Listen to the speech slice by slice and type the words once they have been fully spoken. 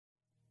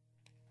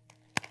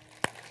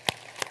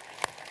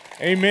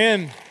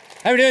Amen.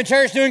 How we doing,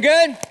 church? Doing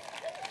good?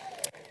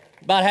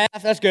 About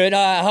half? That's good.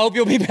 I hope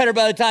you'll be better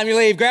by the time you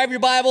leave. Grab your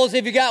Bibles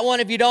if you got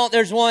one. If you don't,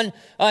 there's one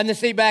in the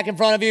seat back in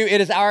front of you.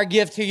 It is our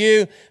gift to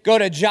you. Go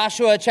to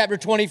Joshua chapter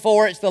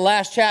 24. It's the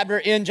last chapter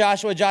in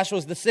Joshua. Joshua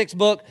is the sixth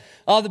book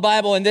of the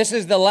Bible, and this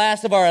is the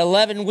last of our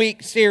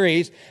 11-week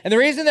series. And the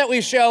reason that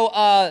we show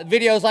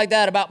videos like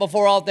that about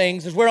Before All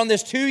Things is we're on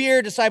this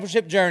 2-year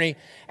discipleship journey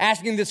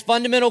asking this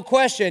fundamental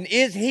question: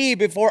 is He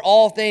before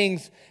all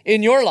things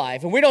in your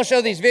life? And we don't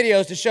show these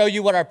videos to show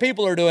you what our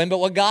people are doing, but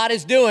what God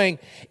is doing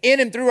in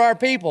and through our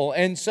people.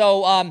 And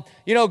so,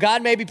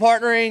 God may be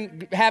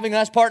having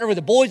us partner with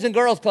the Boys and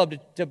Girls Club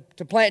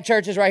to plant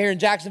churches right here in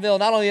Jacksonville.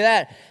 Not only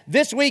that,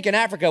 this week in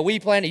Africa,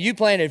 you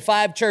planted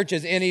 5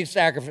 churches in East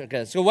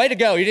Africa. So way to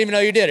go. You didn't even know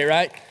you did it,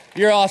 right?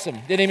 You're awesome.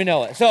 Didn't even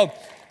know it. So,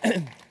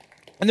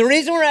 and the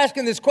reason we're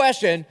asking this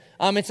question,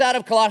 it's out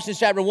of Colossians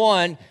chapter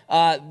 1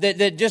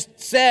 that just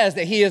says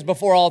that He is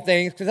before all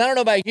things. Because I don't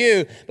know about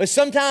you, but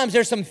sometimes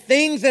there's some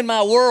things in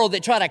my world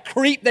that try to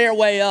creep their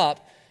way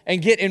up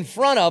and get in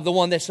front of the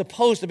one that's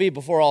supposed to be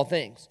before all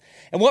things.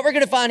 And what we're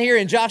going to find here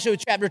in Joshua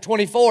chapter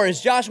 24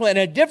 is Joshua, in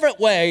a different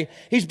way,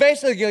 he's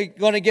basically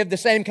going to give the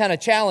same kind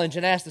of challenge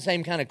and ask the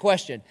same kind of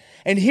question.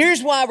 And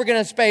here's why we're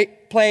going to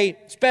pay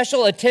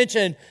special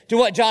attention to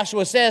what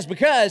Joshua says,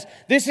 because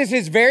this is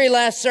his very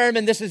last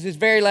sermon. This is his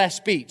very last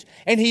speech.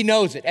 And he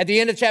knows it. At the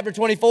end of chapter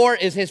 24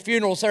 is his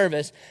funeral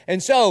service.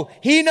 And so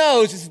he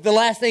knows this is the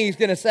last thing he's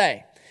going to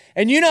say.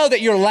 And you know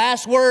that your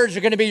last words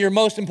are going to be your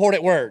most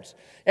important words.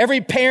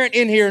 Every parent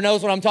in here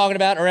knows what I'm talking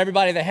about, or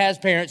everybody that has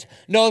parents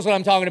knows what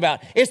I'm talking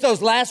about. It's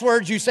those last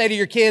words you say to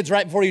your kids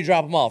right before you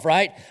drop them off,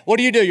 right? What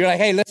do? You're like,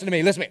 hey, listen to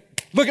me.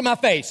 Look at my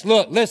face.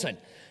 Look, listen.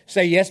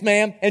 Say yes,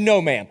 ma'am, and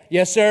no, ma'am.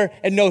 Yes, sir,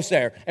 and no,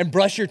 sir. And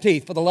brush your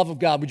teeth. For the love of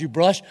God, would you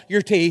brush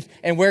your teeth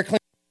and wear clean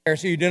hair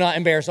so you do not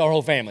embarrass our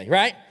whole family,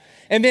 right?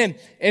 And then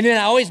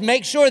I always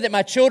make sure that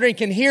my children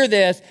can hear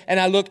this, and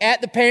I look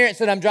at the parents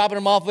that I'm dropping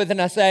them off with,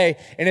 and I say,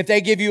 and if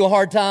they give you a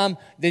hard time,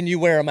 then you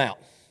wear them out.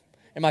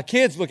 And my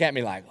kids look at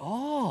me like,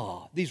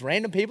 oh, these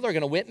random people are going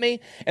to whip me?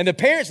 And the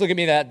parents look at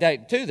me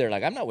that too. They're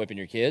like, I'm not whipping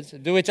your kids.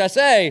 To which I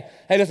say,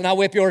 hey, listen, I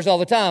whip yours all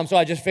the time, so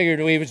I just figured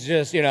we was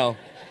just,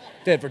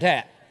 tit for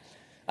tat.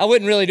 I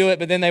wouldn't really do it,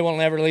 but then they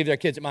won't ever leave their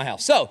kids at my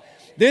house. So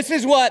this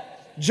is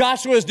what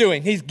Joshua is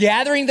doing. He's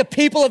gathering the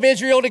people of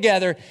Israel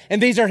together, and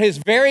these are his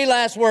very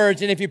last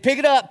words. And if you pick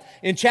it up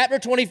in chapter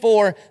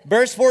 24,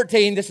 verse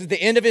 14, this is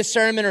the end of his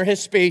sermon or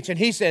his speech, and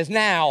he says,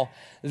 now,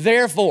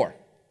 therefore.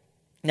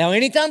 Now,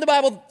 anytime the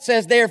Bible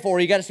says therefore,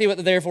 you got to see what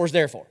the therefore is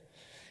there for.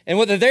 And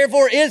what the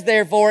therefore is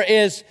there for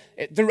is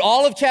through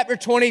all of chapter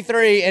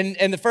 23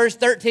 and the first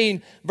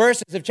 13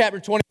 verses of chapter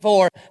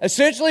 24,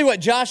 essentially what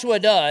Joshua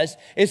does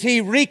is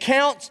he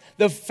recounts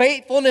the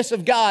faithfulness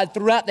of God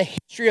throughout the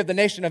history of the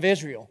nation of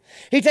Israel.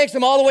 He takes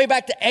them all the way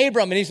back to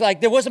Abram, and he's like,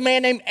 there was a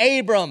man named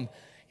Abram,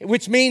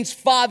 which means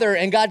father,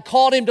 and God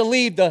called him to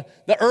leave the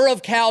Ur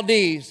of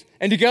Chaldees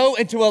and to go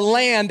into a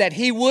land that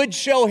He would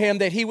show him,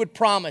 that He would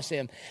promise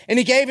him. And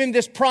He gave him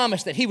this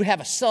promise that he would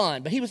have a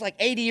son, but he was like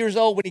 80 years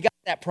old when he got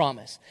that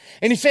promise.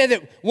 And He said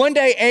that one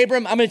day,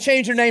 Abram, I'm going to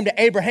change your name to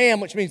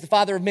Abraham, which means the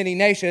father of many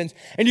nations,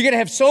 and you're going to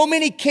have so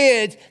many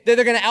kids that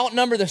they're going to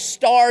outnumber the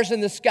stars in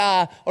the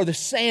sky or the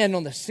sand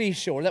on the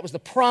seashore. That was the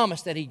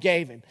promise that He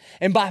gave him.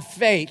 And by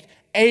faith,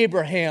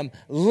 Abraham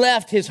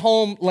left his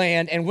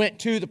homeland and went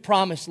to the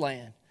promised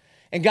land.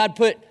 And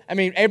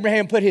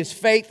Abraham put his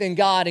faith in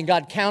God, and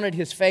God counted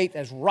his faith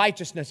as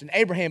righteousness, and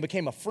Abraham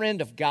became a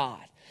friend of God.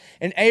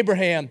 And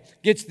Abraham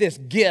gets this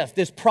gift,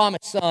 this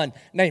promised son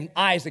named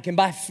Isaac. And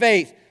by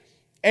faith,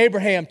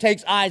 Abraham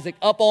takes Isaac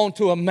up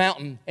onto a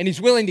mountain, and he's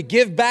willing to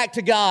give back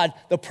to God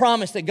the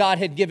promise that God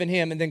had given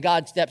him. And then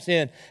God steps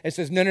in and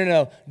says,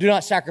 no, do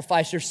not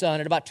sacrifice your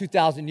son. In about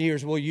 2,000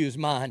 years, we'll use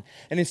mine.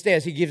 And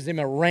instead, He gives him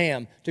a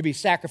ram to be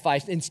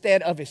sacrificed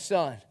instead of his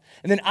son.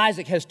 And then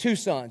Isaac has 2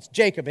 sons,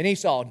 Jacob and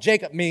Esau.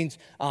 Jacob means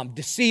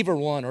deceiver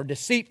one or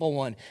deceitful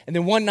one. And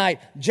then one night,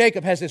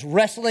 Jacob has this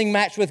wrestling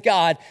match with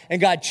God, and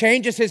God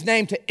changes his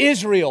name to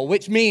Israel,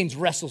 which means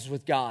wrestles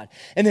with God.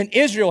 And then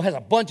Israel has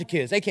a bunch of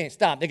kids. They can't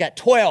stop. They got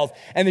 12.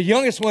 And the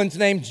youngest one's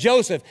named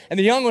Joseph. And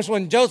the youngest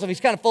one, Joseph, he's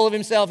kind of full of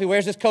himself. He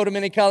wears this coat of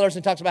many colors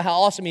and talks about how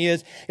awesome he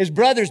is. His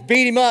brothers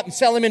beat him up and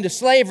sell him into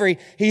slavery.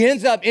 He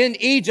ends up in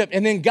Egypt,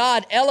 and then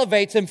God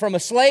elevates him from a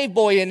slave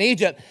boy in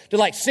Egypt to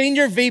like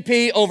senior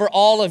VP over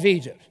all of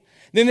Egypt.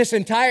 Then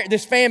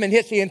this famine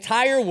hits the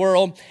entire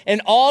world,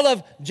 and all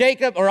of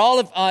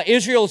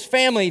Israel's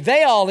family,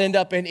 they all end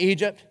up in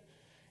Egypt.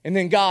 And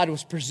then God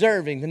was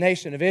preserving the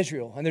nation of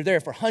Israel, and they're there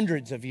for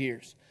hundreds of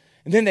years.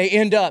 And then they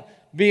end up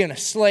being a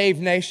slave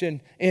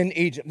nation in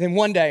Egypt. Then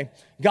one day,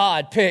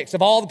 God picks,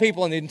 of all the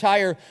people in the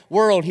entire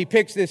world, He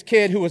picks this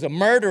kid who was a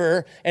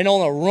murderer and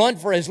on a run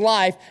for his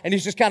life, and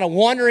he's just kind of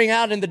wandering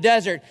out in the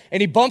desert,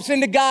 and he bumps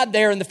into God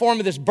there in the form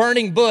of this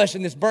burning bush.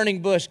 And this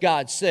burning bush,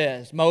 God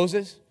says,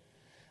 Moses,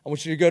 I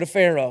want you to go to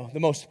Pharaoh, the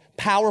most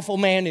powerful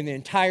man in the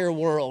entire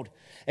world,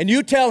 and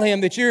you tell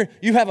him that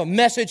you have a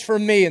message for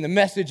me, and the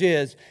message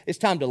is, it's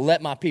time to let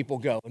my people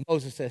go. And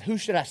Moses said, who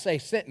should I say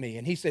sent me?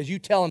 And he says, you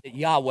tell him that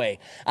Yahweh,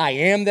 I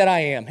am that I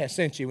am, has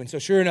sent you. And so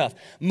sure enough,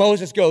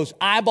 Moses goes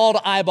eyeball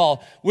to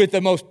eyeball with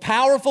the most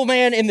powerful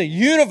man in the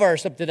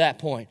universe up to that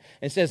point,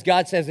 and says,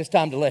 God says it's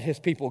time to let his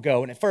people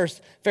go. And at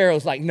first,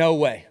 Pharaoh's like, no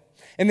way.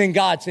 And then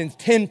God sends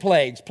 10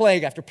 plagues,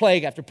 plague after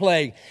plague after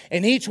plague.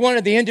 And each one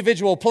of the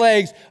individual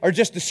plagues are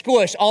just to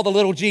squish all the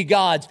little g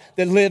gods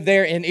that live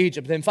there in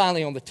Egypt. Then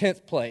finally on the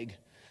 10th plague,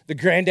 the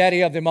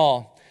granddaddy of them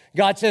all,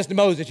 God says to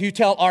Moses, you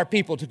tell our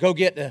people to go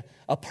get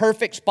a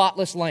perfect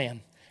spotless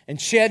lamb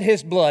and shed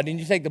his blood. And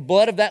you take the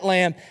blood of that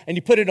lamb and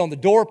you put it on the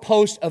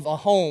doorpost of a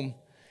home.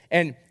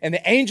 And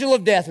the angel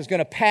of death is going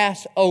to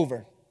pass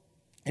over.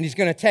 And he's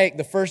going to take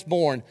the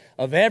firstborn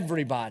of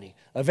everybody,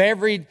 of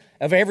every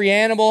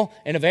animal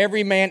and of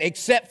every man,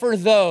 except for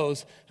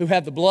those who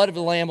have the blood of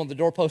the lamb on the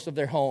doorpost of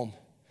their home.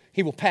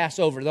 He will pass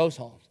over those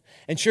homes.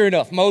 And sure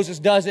enough, Moses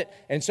does it.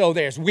 And so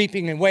there's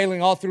weeping and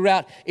wailing all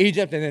throughout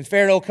Egypt. And then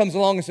Pharaoh comes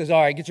along and says,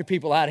 all right, get your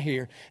people out of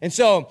here. And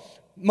so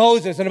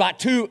Moses and about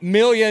 2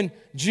 million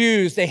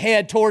Jews, they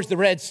head towards the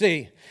Red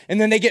Sea. And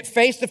then they get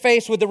face to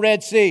face with the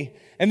Red Sea.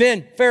 And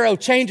then Pharaoh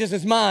changes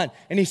his mind,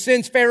 and he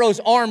sends Pharaoh's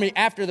army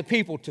after the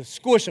people to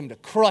squish them, to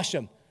crush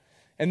them.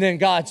 And then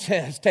God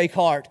says, take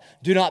heart,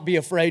 do not be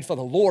afraid, for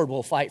the Lord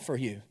will fight for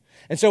you.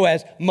 And so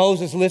as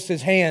Moses lifts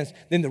his hands,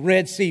 then the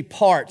Red Sea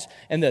parts,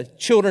 and the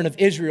children of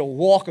Israel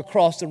walk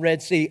across the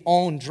Red Sea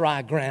on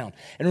dry ground.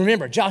 And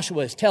remember,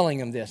 Joshua is telling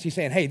them this. He's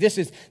saying, hey,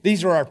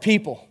 these are our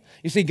people.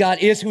 You see, God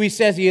is who he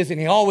says he is, and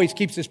he always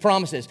keeps his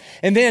promises.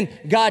 And then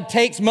God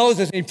takes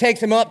Moses and he takes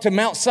him up to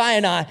Mount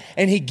Sinai,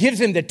 and he gives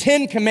him the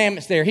 10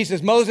 commandments there. He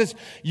says, Moses,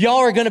 y'all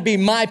are going to be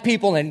my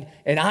people, and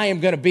I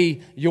am going to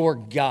be your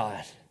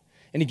God.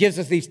 And he gives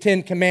us these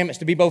 10 commandments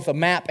to be both a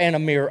map and a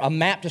mirror. A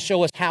map to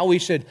show us how we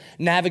should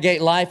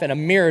navigate life, and a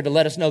mirror to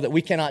let us know that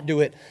we cannot do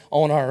it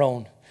on our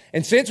own.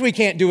 And since we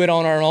can't do it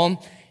on our own,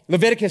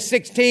 Leviticus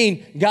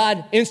 16,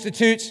 God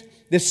institutes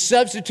this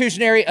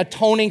substitutionary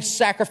atoning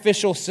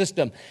sacrificial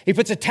system. He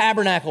puts a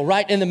tabernacle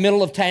right in the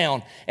middle of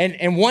town.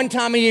 And one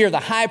time a year, the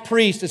high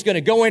priest is going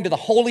to go into the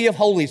Holy of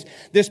Holies,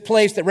 this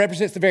place that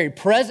represents the very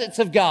presence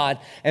of God.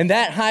 And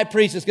that high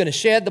priest is going to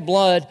shed the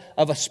blood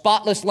of a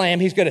spotless lamb.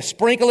 He's going to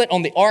sprinkle it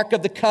on the Ark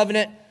of the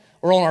Covenant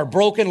or on our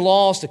broken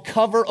laws to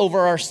cover over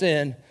our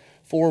sin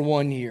for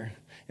 1 year.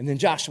 And then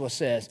Joshua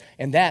says,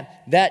 and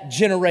that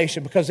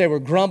generation, because they were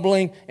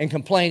grumbling and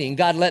complaining,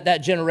 God let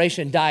that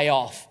generation die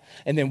off.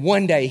 And then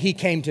one day he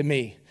came to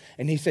me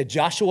and he said,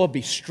 Joshua,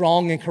 be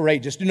strong and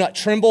courageous. Do not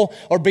tremble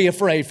or be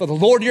afraid, for the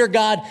Lord your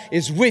God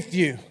is with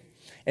you.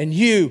 And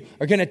you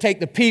are going to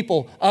take the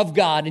people of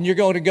God and you're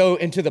going to go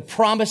into the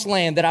promised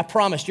land that I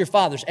promised your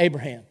fathers,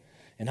 Abraham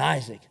and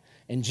Isaac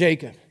and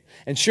Jacob.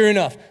 And sure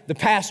enough, the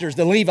pastors,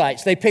 the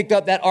Levites, they picked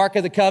up that Ark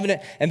of the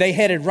Covenant and they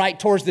headed right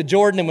towards the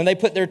Jordan. And when they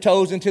put their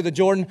toes into the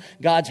Jordan,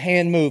 God's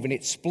hand moved and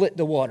it split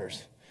the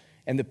waters.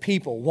 And the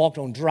people walked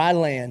on dry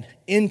land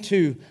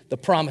into the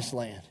promised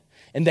land.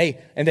 And they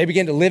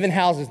began to live in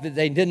houses that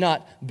they did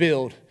not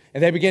build.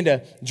 And they began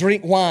to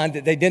drink wine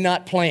that they did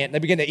not plant. They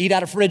began to eat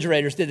out of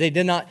refrigerators that they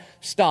did not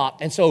stock.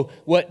 And so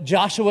what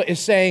Joshua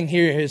is saying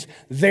here is,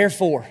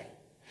 therefore,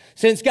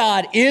 since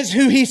God is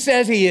who he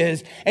says he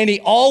is, and he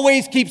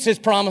always keeps his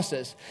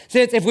promises,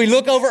 since if we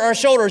look over our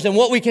shoulders and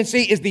what we can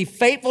see is the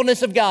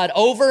faithfulness of God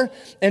over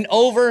and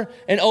over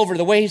and over,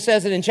 the way he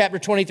says it in chapter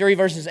 23,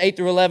 verses 8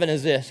 through 11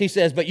 is this. He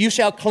says, but you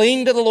shall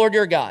cling to the Lord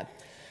your God,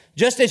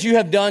 just as you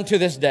have done to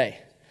this day.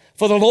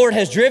 For the Lord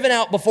has driven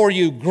out before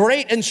you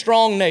great and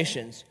strong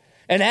nations.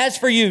 And as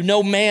for you,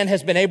 no man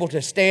has been able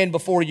to stand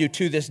before you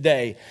to this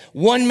day.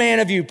 One man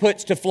of you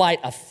puts to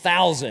flight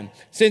 1,000,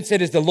 since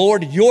it is the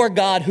Lord your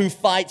God who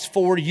fights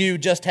for you,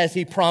 just as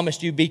he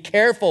promised you. Be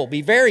careful,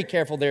 be very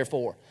careful,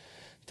 therefore,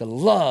 to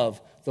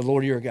love the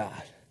Lord your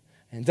God.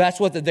 And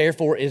that's what the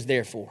therefore is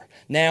there for.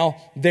 Now,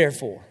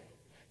 therefore,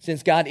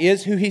 since God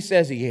is who he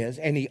says he is,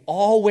 and he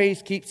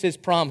always keeps his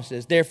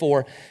promises,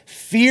 therefore,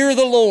 fear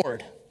the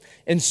Lord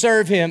and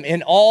serve him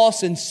in all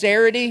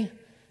sincerity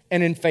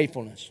and in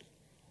faithfulness.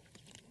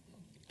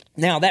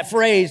 Now, that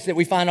phrase that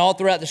we find all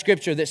throughout the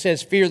scripture that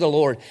says, fear the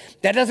Lord,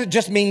 that doesn't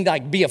just mean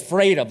like be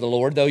afraid of the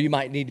Lord, though you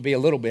might need to be a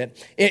little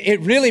bit. It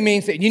really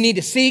means that you need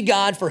to see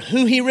God for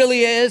who he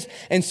really is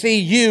and see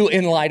you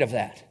in light of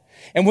that.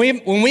 And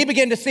when we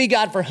begin to see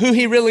God for who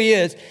he really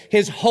is,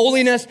 his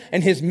holiness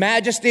and his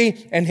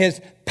majesty and his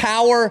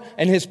power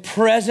and his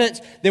presence,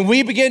 then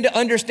we begin to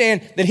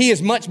understand that he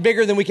is much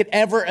bigger than we could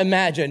ever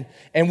imagine.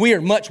 And we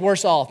are much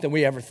worse off than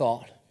we ever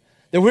thought.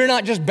 That we're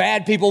not just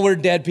bad people, we're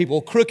dead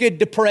people, crooked,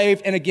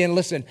 depraved. And again,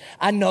 listen,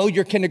 I know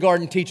your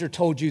kindergarten teacher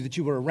told you that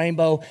you were a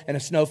rainbow and a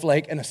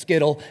snowflake and a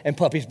skittle and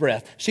puppy's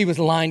breath. She was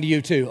lying to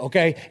you too,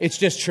 okay? It's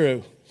just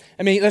true.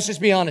 I mean, let's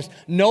just be honest.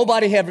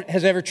 Nobody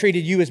has ever treated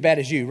you as bad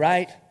as you,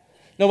 right?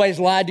 Nobody's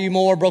lied to you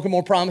more, broken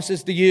more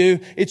promises to you.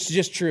 It's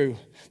just true.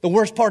 The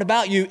worst part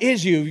about you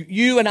is you.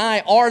 You and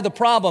I are the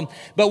problem.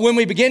 But when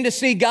we begin to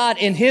see God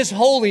in his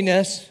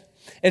holiness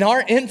and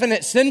our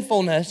infinite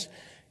sinfulness,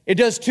 it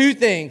does two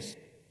things.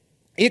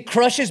 it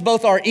crushes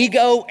both our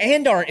ego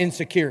and our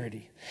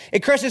insecurity.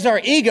 It crushes our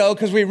ego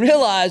because we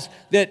realize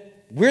that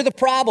we're the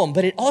problem,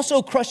 but it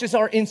also crushes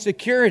our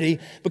insecurity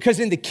because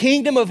in the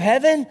kingdom of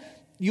heaven,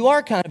 you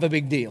are kind of a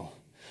big deal.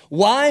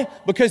 Why?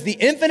 Because the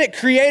infinite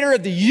creator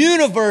of the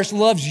universe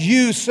loves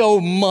you so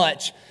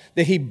much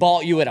that he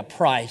bought you at a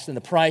price, and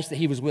the price that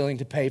he was willing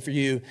to pay for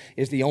you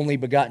is the only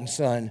begotten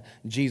Son,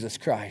 Jesus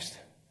Christ.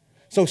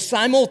 So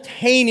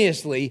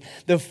simultaneously,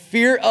 the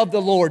fear of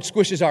the Lord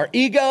squishes our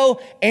ego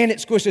and it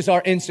squishes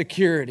our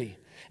insecurity.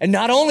 And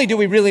not only do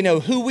we really know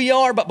who we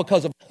are, but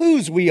because of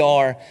whose we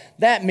are,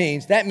 that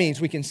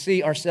means we can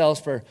see ourselves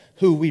for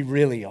who we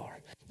really are.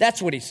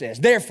 That's what he says.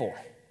 Therefore,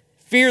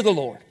 fear the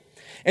Lord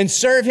and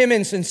serve him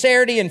in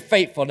sincerity and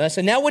faithfulness.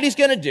 And now what he's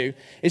going to do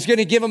is going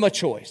to give him a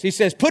choice. He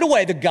says, put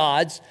away the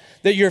gods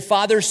that your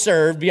fathers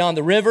served beyond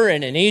the river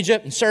and in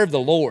Egypt and serve the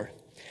Lord.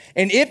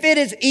 And if it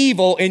is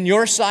evil in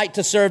your sight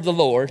to serve the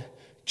Lord,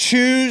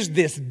 choose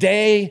this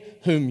day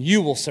whom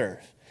you will serve.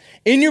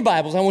 In your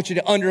Bibles, I want you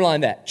to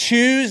underline that.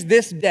 Choose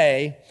this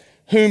day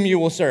whom you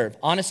will serve.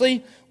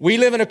 Honestly, we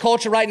live in a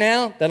culture right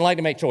now that doesn't like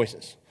to make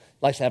choices.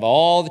 Likes to have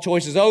all the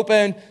choices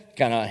open.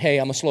 Kind of, hey,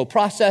 I'm a slow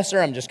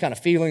processor. I'm just kind of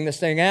feeling this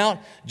thing out.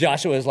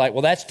 Joshua is like,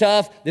 well, that's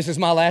tough. This is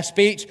my last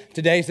speech.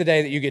 Today's the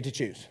day that you get to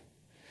choose.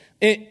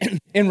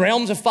 In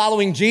realms of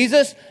following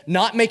Jesus,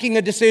 not making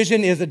a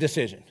decision is a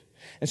decision.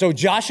 And so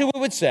Joshua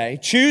would say,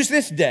 choose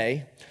this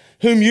day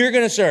whom you're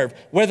going to serve,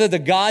 whether the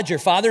gods your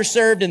fathers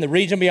served in the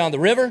region beyond the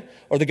river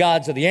or the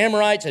gods of the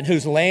Amorites in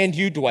whose land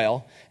you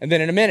dwell. And then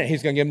in a minute,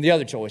 he's going to give them the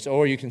other choice,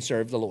 or you can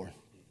serve the Lord.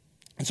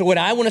 And so what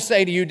I want to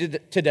say to you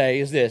today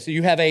is this.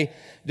 You have a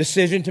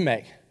decision to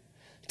make.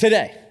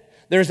 Today,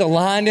 there's a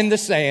line in the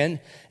sand,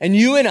 and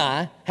you and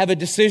I have a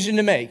decision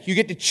to make. You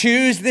get to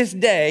choose this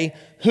day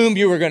whom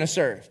you are going to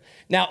serve.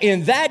 Now,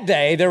 in that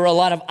day, there were a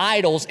lot of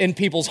idols in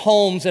people's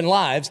homes and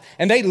lives,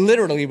 and they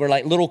literally were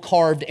like little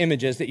carved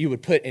images that you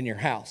would put in your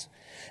house.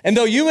 And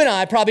though you and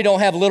I probably don't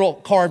have little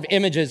carved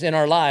images in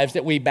our lives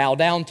that we bow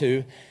down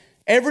to,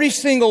 every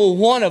single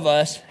one of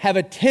us have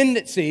a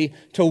tendency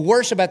to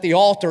worship at the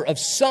altar of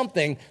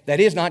something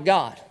that is not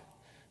God.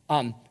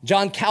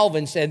 John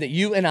Calvin said that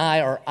you and I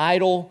are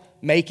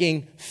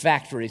idol-making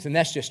factories, and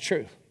that's just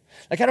true.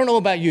 Like, I don't know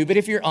about you, but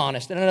if you're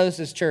honest, and I know this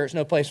is church,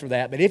 no place for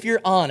that, but if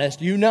you're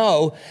honest, you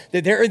know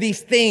that there are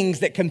these things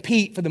that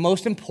compete for the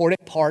most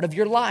important part of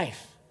your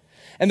life.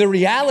 And the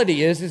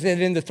reality is that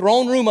in the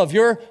throne room of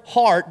your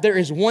heart, there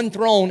is one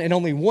throne, and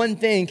only one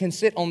thing can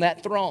sit on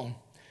that throne.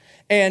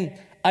 And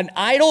an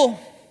idol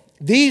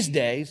these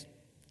days,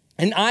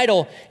 an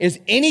idol is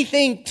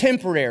anything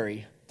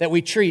temporary that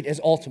we treat as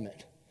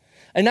ultimate.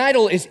 An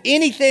idol is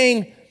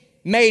anything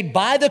made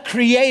by the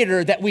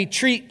Creator that we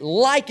treat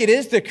like it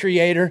is the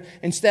Creator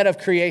instead of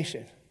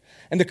creation.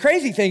 And the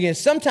crazy thing is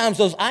sometimes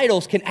those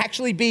idols can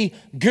actually be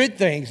good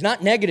things,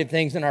 not negative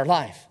things in our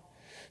life.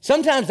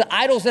 Sometimes the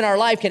idols in our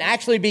life can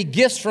actually be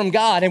gifts from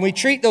God, and we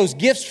treat those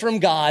gifts from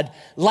God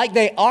like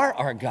they are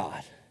our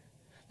God.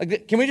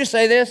 Like, can we just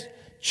say this?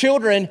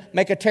 Children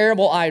make a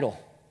terrible idol.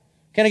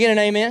 Can I get an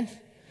amen?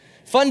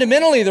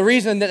 Fundamentally, the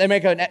reason that they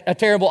make a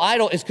terrible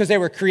idol is because they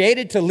were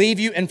created to leave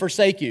you and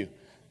forsake you.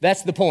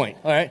 That's the point,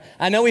 all right?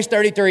 I know he's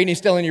 33 and he's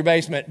still in your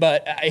basement,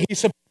 but he's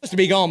supposed to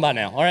be gone by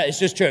now, all right? It's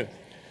just true.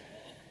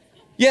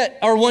 Yet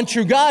our one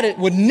true God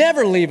would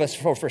never leave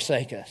us or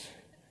forsake us.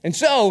 And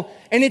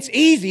it's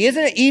easy.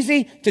 Isn't it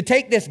easy to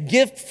take this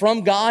gift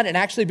from God and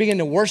actually begin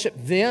to worship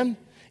them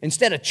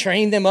instead of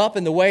train them up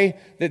in the way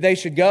that they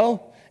should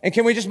go? And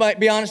can we just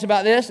be honest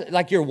about this?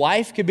 Like your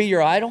wife could be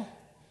your idol.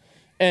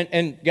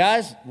 And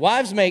guys,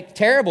 wives make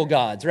terrible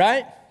gods,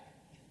 right?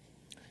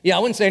 Yeah, I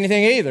wouldn't say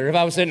anything either. If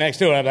I was sitting next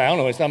to her, I'd be like, I don't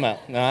know what he's talking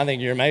about. No, I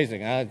think you're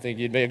amazing. I think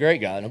you'd be a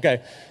great God,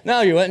 okay?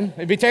 No, you wouldn't.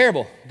 It'd be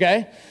terrible,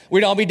 okay?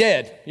 We'd all be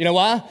dead. You know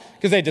why?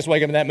 Because they'd just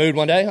wake up in that mood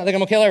one day. I think I'm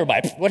going to kill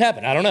everybody. What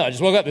happened? I don't know. I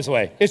just woke up this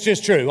way. It's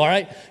just true, all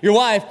right? Your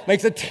wife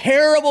makes a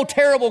terrible,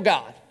 terrible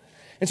God.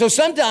 And so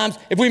sometimes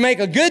if we make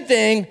a good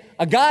thing,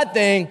 a God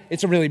thing,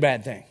 it's a really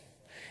bad thing.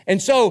 And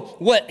so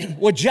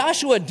what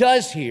Joshua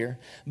does here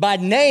by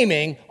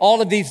naming all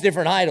of these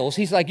different idols,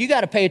 he's like, you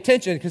got to pay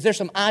attention because there's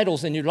some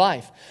idols in your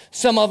life.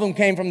 Some of them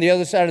came from the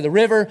other side of the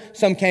river.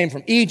 Some came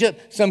from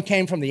Egypt. Some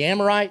came from the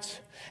Amorites.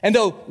 And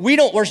though we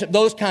don't worship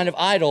those kind of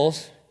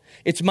idols,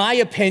 it's my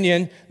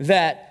opinion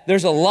that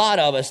there's a lot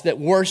of us that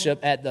worship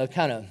at the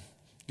kind of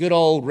good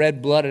old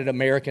red-blooded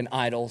American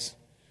idols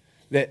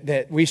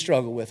that we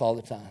struggle with all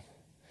the time.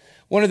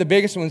 One of the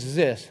biggest ones is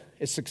this,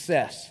 it's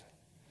success.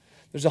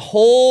 There's a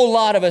whole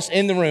lot of us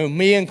in the room,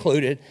 me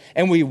included,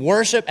 and we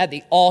worship at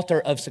the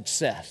altar of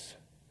success.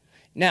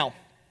 Now,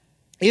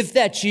 if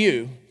that's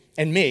you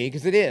and me,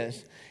 because it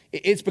is,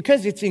 it's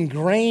because it's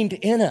ingrained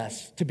in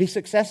us to be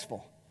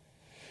successful.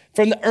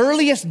 From the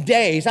earliest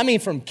days, I mean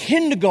from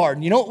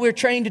kindergarten, you know what we're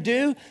trained to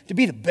do? To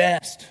be the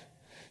best,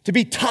 to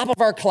be top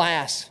of our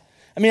class.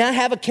 I mean, I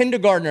have a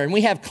kindergartner and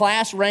we have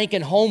class rank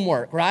and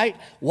homework, right?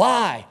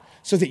 Why?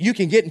 So that you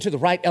can get into the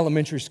right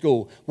elementary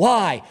school.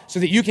 Why? So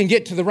that you can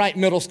get to the right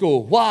middle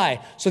school. Why?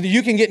 So that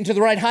you can get into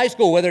the right high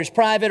school, whether it's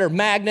private or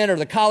magnet or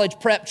the college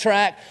prep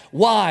track.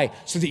 Why?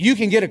 So that you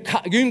can go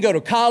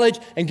to college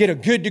and get a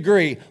good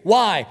degree.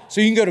 Why?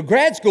 So you can go to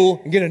grad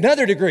school and get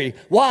another degree.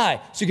 Why?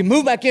 So you can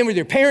move back in with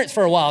your parents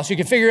for a while so you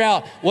can figure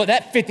out what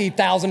that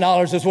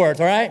 $50,000 is worth,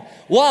 all right?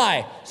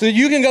 Why? So that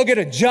you can go get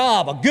a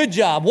job, a good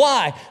job.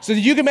 Why? So that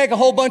you can make a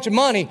whole bunch of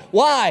money.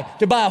 Why?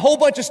 To buy a whole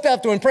bunch of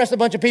stuff to impress a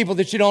bunch of people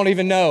that you don't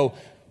even know.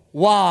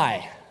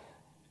 Why?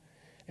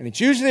 And it's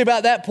usually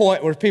about that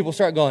point where people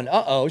start going,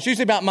 uh-oh. It's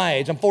usually about my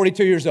age. I'm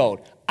 42 years old.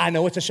 I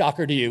know it's a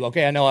shocker to you.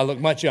 Okay, I know I look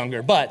much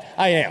younger, but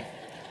I am.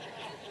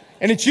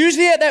 And it's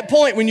usually at that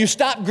point when you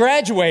stop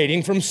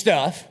graduating from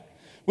stuff,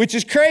 which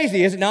is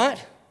crazy, is it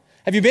not?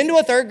 Have you been to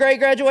a third grade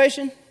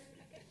graduation?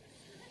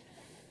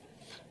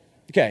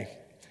 Okay.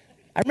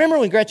 I remember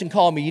when Gretchen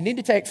called me, you need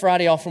to take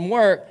Friday off from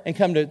work and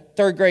come to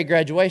third grade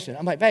graduation.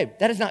 I'm like, babe,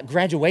 that is not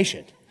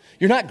graduation.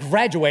 You're not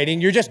graduating,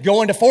 you're just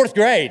going to fourth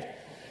grade.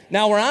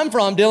 Now, where I'm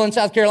from, Dillon,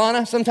 South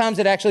Carolina, sometimes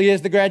it actually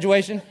is the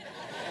graduation.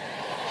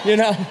 You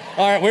know,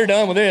 all right, we're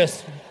done with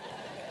this.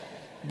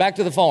 Back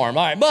to the farm.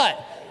 All right,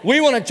 but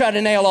we want to try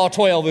to nail all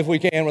 12 if we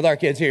can with our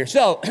kids here.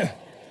 So,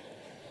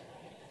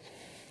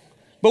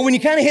 but when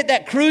you kind of hit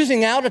that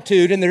cruising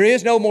altitude and there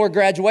is no more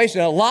graduation,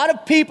 a lot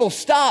of people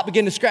stop,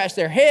 begin to scratch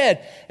their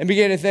head and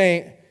begin to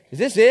think, is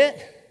this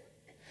it?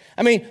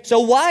 I mean, so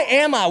why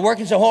am I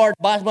working so hard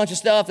to buy a bunch of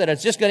stuff that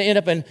it's just going to end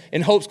up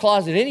in Hope's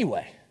closet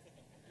anyway?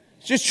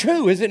 It's just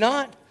true, is it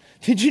not?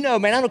 Did you know,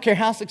 man, I don't care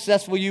how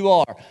successful you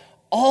are,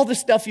 all the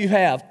stuff you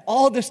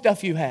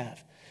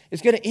have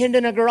is going to end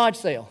in a garage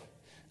sale.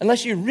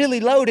 Unless you're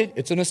really loaded,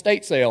 it's an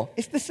estate sale.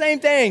 It's the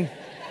same thing.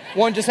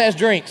 One just has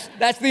drinks.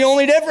 That's the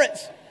only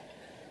difference.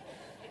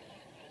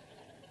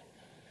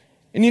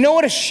 And you know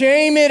what a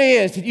shame it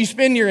is that you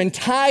spend your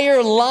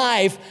entire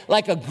life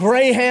like a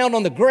greyhound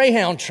on the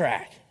greyhound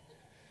track.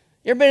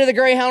 You ever been to the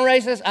greyhound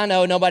races? I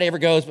know nobody ever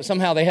goes, but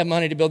somehow they have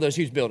money to build those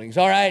huge buildings,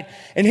 all right?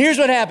 And here's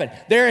what happened.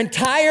 Their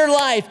entire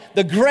life,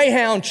 the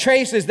greyhound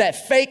chases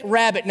that fake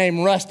rabbit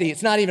named Rusty.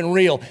 It's not even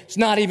real. It's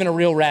not even a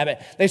real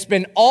rabbit. They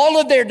spend all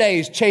of their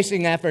days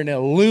chasing after an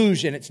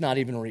illusion. It's not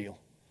even real.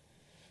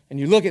 And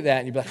you look at that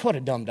and you're like, what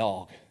a dumb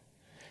dog.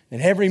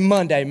 And every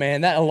Monday,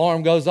 man, that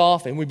alarm goes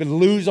off and we would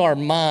lose our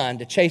mind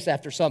to chase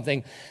after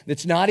something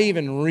that's not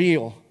even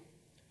real.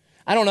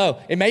 I don't know.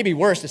 It may be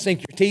worse to sink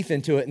your teeth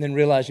into it and then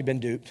realize you've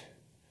been duped.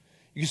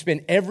 You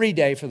spend every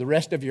day for the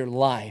rest of your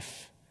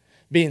life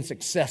being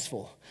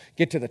successful.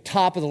 Get to the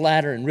top of the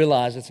ladder and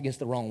realize it's against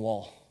the wrong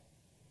wall.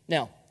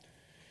 Now,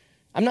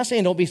 I'm not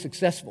saying don't be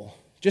successful.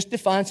 Just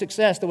define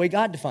success the way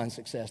God defines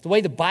success. The way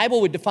the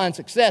Bible would define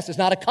success is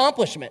not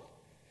accomplishment.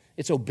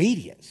 It's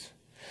obedience.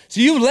 So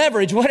you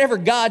leverage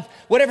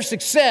whatever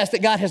success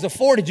that God has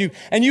afforded you,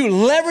 and you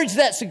leverage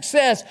that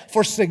success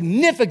for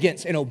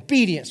significance and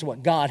obedience to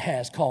what God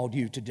has called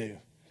you to do.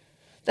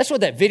 That's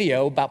what that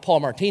video about Paul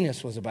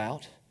Martinez was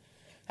about.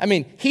 I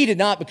mean, he did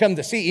not become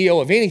the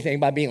CEO of anything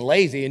by being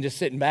lazy and just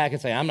sitting back and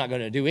saying, I'm not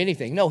going to do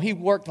anything. No, he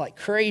worked like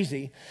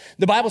crazy.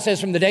 The Bible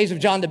says from the days of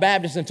John the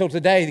Baptist until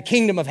today, the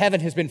kingdom of heaven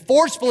has been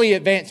forcefully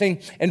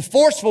advancing and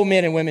forceful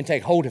men and women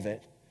take hold of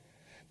it.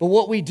 But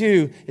what we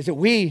do is that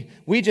we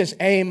just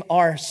aim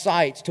our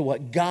sights to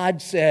what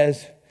God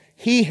says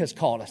he has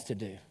called us to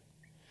do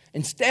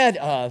instead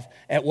of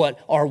at what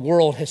our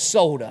world has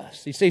sold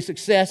us. You see,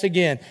 success,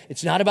 again,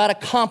 it's not about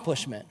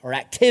accomplishment or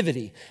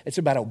activity. It's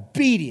about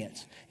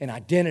obedience and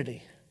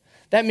identity.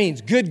 That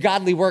means good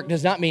godly work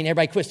does not mean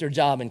everybody quits their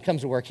job and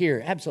comes to work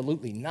here.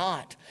 Absolutely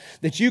not.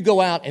 That you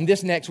go out and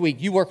this next week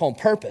you work on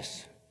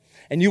purpose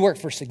and you work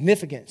for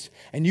significance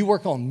and you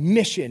work on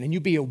mission and you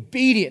be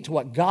obedient to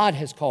what God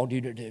has called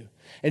you to do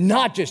and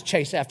not just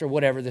chase after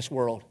whatever this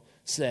world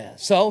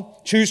says. So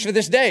choose for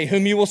this day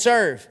whom you will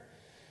serve.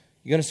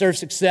 You're going to serve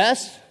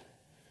success or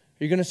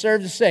you're going to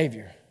serve the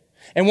Savior.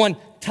 And one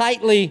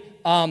tightly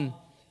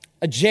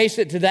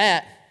adjacent to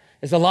that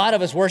is a lot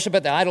of us worship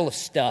at the idol of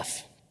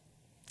stuff.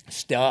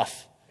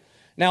 Stuff.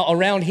 Now,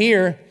 around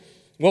here,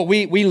 what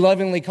we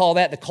lovingly call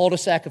that the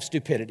cul-de-sac of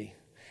stupidity.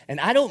 And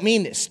I don't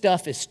mean that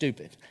stuff is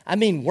stupid. I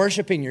mean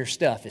worshiping your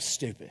stuff is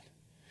stupid.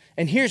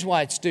 And here's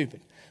why it's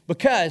stupid.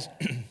 Because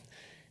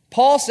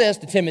Paul says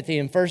to Timothy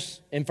in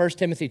 1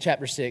 Timothy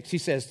chapter 6, he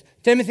says,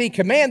 Timothy,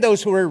 command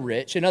those who are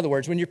rich. In other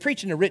words, when you're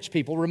preaching to rich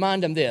people,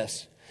 remind them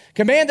this.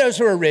 Command those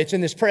who are rich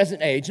in this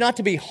present age not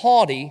to be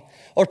haughty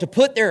or to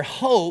put their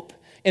hope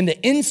in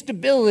the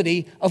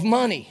instability of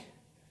money.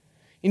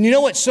 And you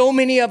know what so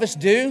many of us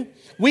do?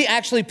 We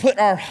actually put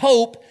our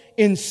hope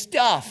in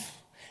stuff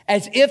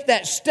as if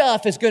that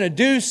stuff is going to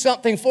do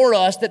something for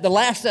us that the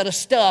last set of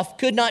stuff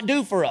could not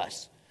do for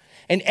us.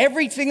 And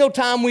every single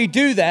time we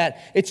do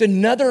that, it's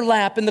another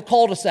lap in the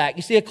cul-de-sac.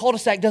 You see, a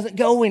cul-de-sac doesn't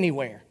go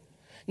anywhere.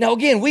 Now,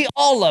 again, we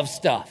all love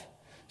stuff.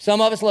 Some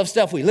of us love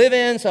stuff we live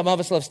in. Some of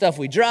us love stuff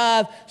we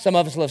drive. Some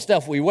of us love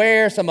stuff we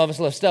wear. Some of us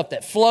love stuff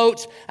that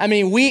floats. I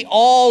mean, we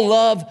all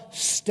love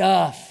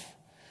stuff.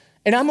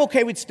 And I'm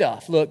okay with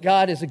stuff. Look,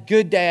 God is a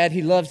good dad.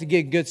 He loves to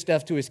give good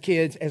stuff to his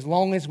kids as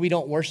long as we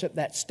don't worship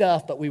that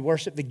stuff, but we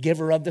worship the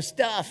giver of the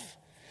stuff.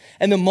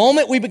 And the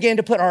moment we begin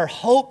to put our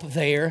hope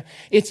there,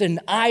 it's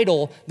an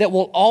idol that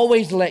will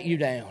always let you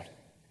down.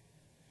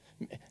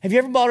 Have you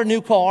ever bought a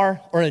new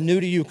car or a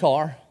new-to-you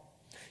car?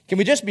 Can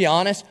we just be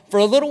honest? For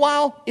a little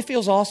while, it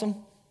feels awesome.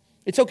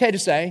 It's okay to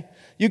say.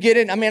 You get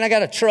it. I mean, I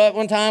got a truck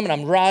one time, and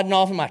I'm riding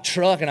off in my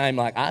truck, and I'm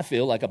like, I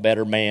feel like a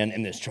better man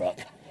in this truck.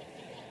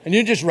 And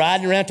you're just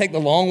riding around, take the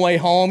long way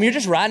home. You're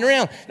just riding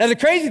around. Now, the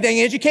crazy thing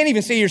is you can't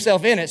even see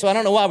yourself in it, so I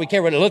don't know why we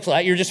care what it looks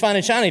like. You're just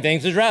finding shiny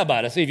things to drive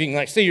by to see if you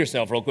can see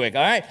yourself real quick,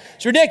 all right?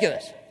 It's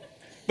ridiculous.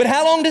 But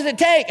how long does it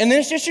take? And then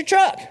it's just your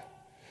truck.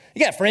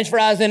 You got French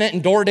fries in it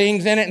and door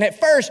dings in it. And at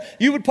first,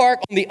 you would park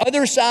on the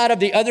other side of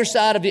the other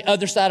side of the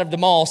other side of the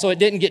mall so it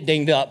didn't get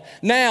dinged up.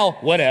 Now,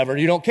 whatever,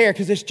 you don't care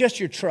because it's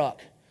just your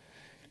truck.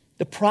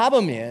 The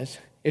problem is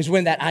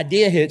when that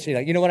idea hits you,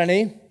 like, you know what I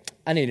need?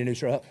 I need a new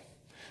truck.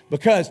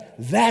 Because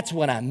that's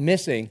what I'm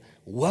missing.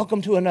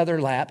 Welcome to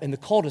another lap in the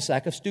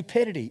cul-de-sac of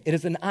stupidity. It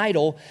is an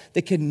idol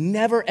that can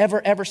never,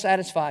 ever, ever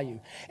satisfy you.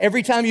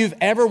 Every time you've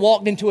ever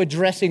walked into a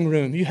dressing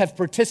room, you have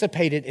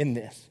participated in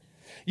this.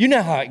 You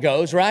know how it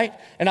goes, right?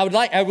 And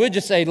I would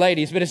just say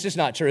ladies, but it's just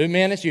not true.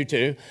 Men, it's you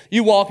too.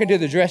 You walk into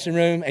the dressing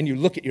room and you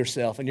look at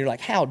yourself and you're like,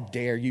 how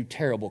dare you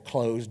terrible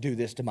clothes do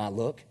this to my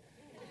look?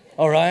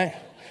 All right?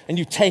 And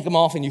you take them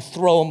off and you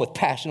throw them with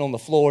passion on the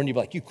floor and you're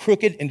like, you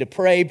crooked and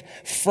depraved,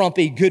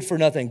 frumpy, good for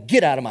nothing,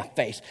 get out of my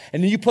face.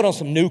 And then you put on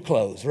some new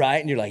clothes, right?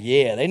 And you're like,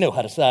 yeah, they know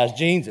how to size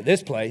jeans at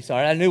this place. All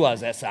right, I knew I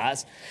was that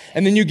size.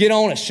 And then you get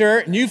on a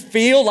shirt and you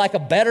feel like a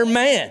better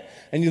man.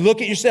 And you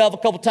look at yourself a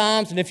couple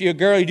times, and if you're a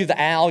girl, you do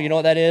the owl. You know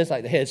what that is?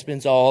 Like the head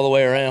spins all the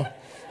way around.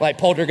 Like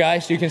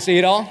poltergeist, you can see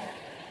it all.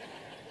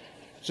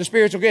 It's a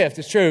spiritual gift,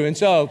 it's true. And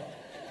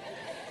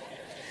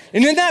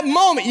in that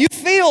moment, you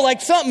feel like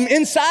something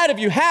inside of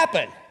you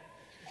happened.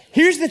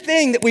 Here's the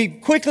thing that we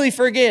quickly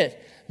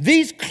forget.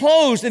 These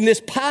clothes in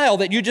this pile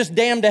that you just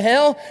damned to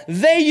hell,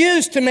 they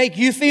used to make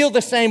you feel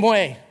the same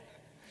way.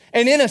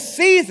 And in a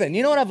season,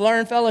 you know what I've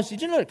learned, fellas?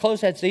 Did you know that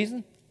clothes had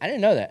season? I didn't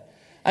know that.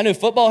 I knew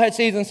football had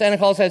seasons, Santa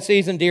Claus had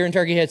seasons, deer and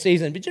turkey had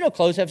seasons. But you know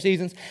clothes have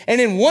seasons?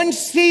 And in one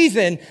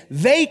season,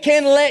 they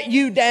can let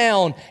you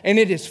down. And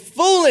it is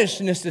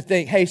foolishness to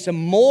think, hey, some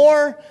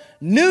more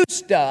new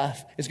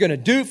stuff is going to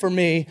do for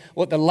me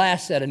what the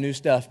last set of new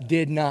stuff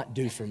did not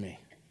do for me.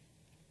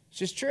 It's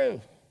just true.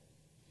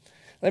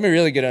 Let me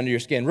really get under your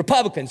skin.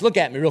 Republicans, look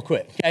at me real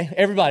quick, okay?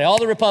 Everybody, all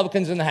the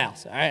Republicans in the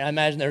house, all right? I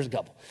imagine there's a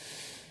couple.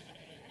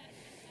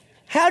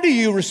 How do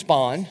you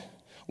respond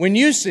when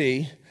you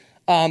see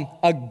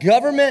a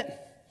government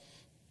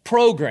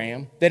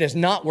program that is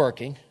not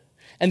working,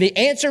 and the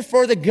answer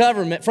from the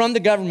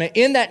government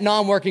in that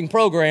non-working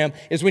program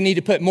is we need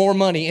to put more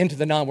money into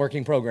the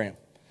non-working program?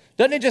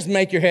 Doesn't it just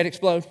make your head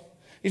explode?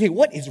 You think,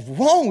 what is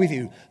wrong with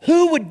you?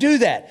 Who would do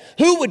that?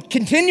 Who would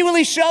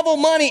continually shovel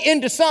money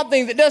into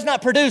something that does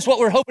not produce what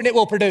we're hoping it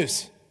will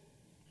produce?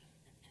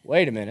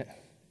 Wait a minute.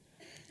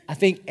 I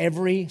think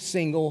every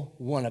single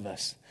one of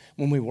us,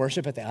 when we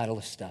worship at the idol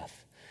of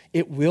stuff,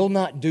 it will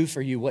not do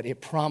for you what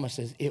it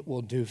promises it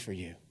will do for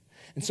you.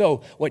 And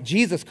so what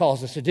Jesus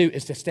calls us to do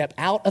is to step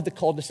out of the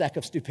cul-de-sac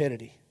of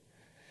stupidity.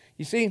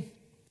 You see,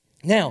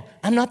 now,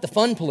 I'm not the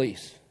fun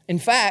police. In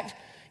fact,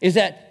 is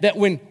that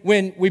when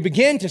we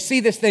begin to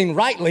see this thing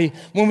rightly,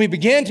 when we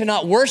begin to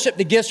not worship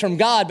the gifts from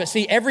God, but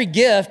see every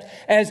gift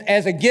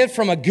as a gift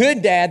from a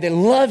good dad that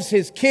loves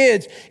his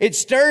kids, it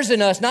stirs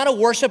in us not a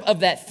worship of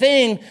that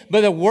thing,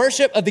 but a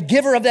worship of the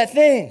giver of that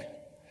thing.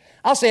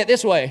 I'll say it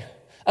this way.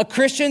 A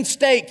Christian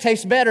steak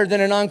tastes better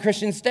than a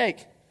non-Christian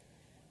steak.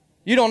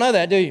 You don't know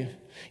that, do you?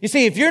 You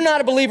see, if you're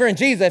not a believer in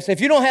Jesus, if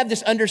you don't have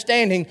this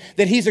understanding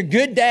that he's a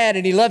good dad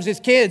and he loves his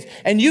kids,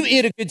 and you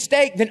eat a good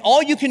steak, then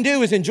all you can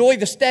do is enjoy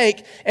the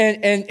steak,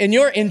 and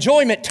your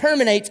enjoyment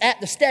terminates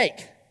at the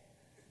steak.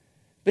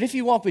 But if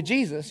you walk with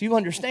Jesus, you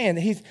understand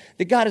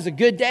that God is a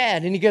good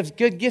dad and he gives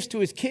good gifts to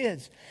his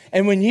kids.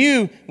 And when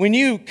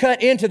you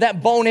cut into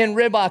that bone-in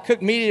ribeye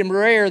cooked medium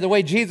rare the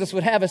way Jesus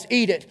would have us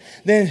eat it,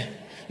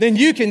 then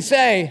you can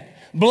say,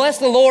 bless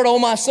the Lord, O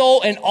my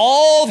soul, and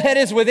all that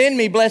is within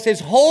me, bless his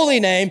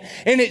holy name.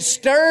 And it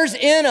stirs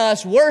in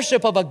us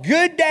worship of a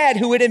good dad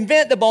who would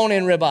invent the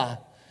bone-in ribeye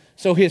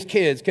so his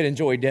kids could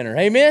enjoy dinner.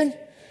 Amen?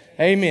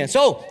 Amen.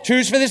 So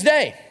choose for this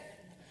day.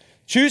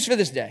 Choose for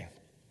this day.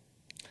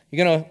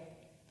 You're going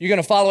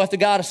to follow after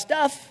God of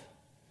stuff,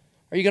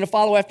 or are you going to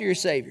follow after your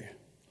Savior?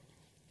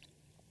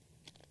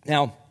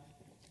 Now,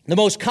 the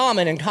most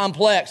common and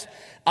complex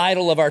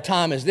idol of our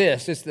time is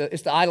this. It's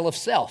the idol of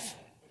self.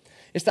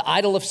 It's the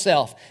idol of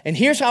self. And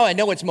here's how I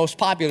know it's most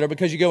popular,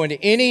 because you go into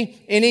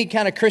any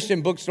kind of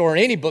Christian bookstore, or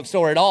any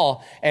bookstore at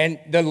all, and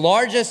the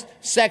largest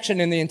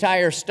section in the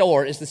entire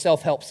store is the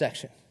self-help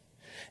section.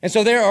 And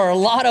so there are a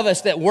lot of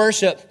us that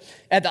worship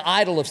at the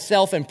idol of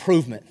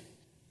self-improvement.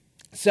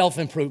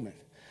 Self-improvement.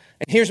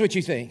 And here's what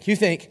you think. You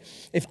think,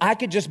 if I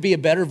could just be a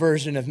better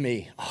version of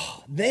me,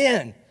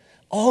 then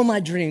all my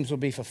dreams will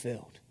be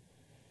fulfilled.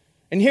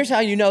 And here's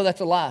how you know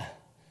that's a lie,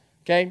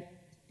 okay?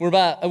 We're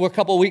a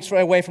couple of weeks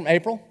away from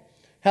April.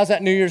 How's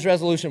that New Year's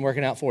resolution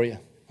working out for you?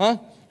 Huh?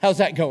 How's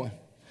that going?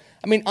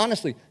 I mean,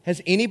 honestly,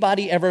 has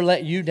anybody ever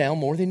let you down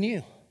more than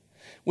you?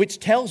 Which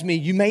tells me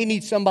you may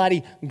need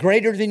somebody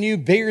greater than you,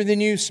 bigger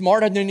than you,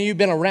 smarter than you,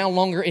 been around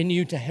longer than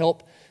you to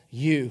help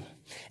you.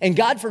 And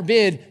God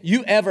forbid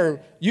you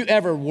ever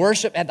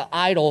worship at the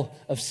idol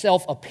of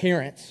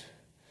self-appearance,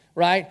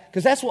 right?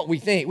 Because that's what we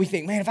think. We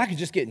think, man, if I could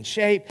just get in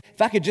shape,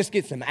 if I could just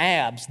get some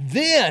abs,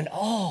 then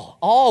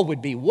all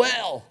would be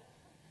well.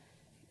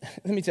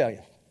 Let me tell you.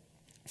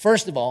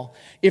 First of all,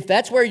 if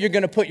that's where you're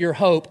going to put your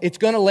hope, it's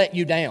going to let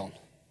you down.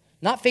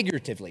 Not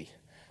figuratively.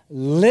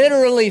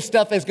 Literally,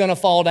 stuff is going to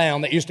fall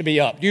down that used to be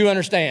up. Do you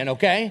understand,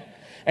 okay?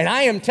 And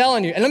I am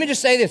telling you, and let me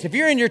just say this. If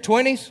you're in your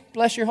 20s,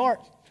 bless your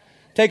heart.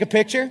 Take a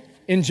picture.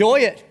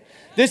 Enjoy it.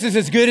 This is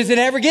as good as it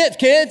ever gets,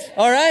 kids,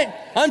 all right?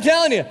 I'm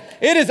telling you,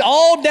 it is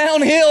all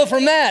downhill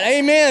from that.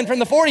 Amen, from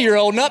the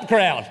 40-year-old and up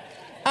crowd.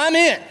 I'm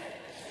in.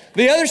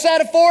 The other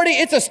side of 40,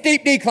 it's a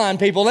steep decline,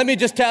 people. Let me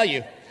just tell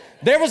you.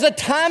 There was a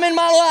time in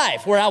my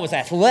life where I was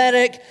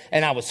athletic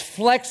and I was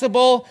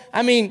flexible.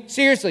 I mean,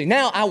 seriously,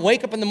 now I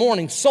wake up in the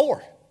morning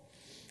sore.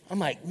 I'm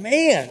like,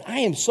 man,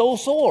 I am so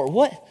sore.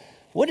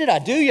 What did I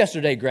do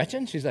yesterday,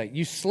 Gretchen? She's like,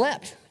 you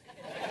slept.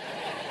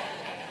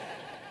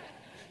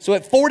 So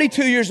at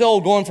 42 years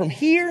old, going from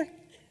here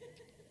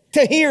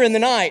to here in the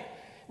night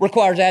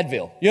requires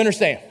Advil. You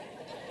understand?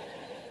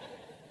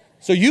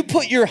 So you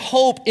put your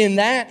hope in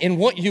that, in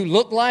what you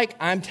look like,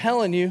 I'm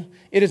telling you,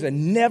 it is a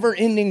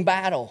never-ending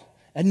battle.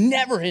 A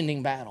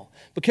never-ending battle.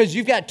 Because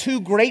you've got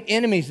two great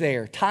enemies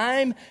there,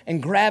 time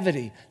and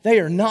gravity. They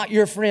are not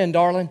your friend,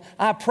 darling.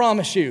 I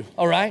promise you,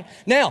 all right?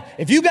 Now,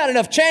 if you got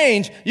enough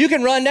change, you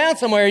can run down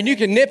somewhere and you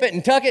can nip it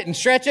and tuck it and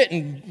stretch it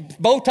and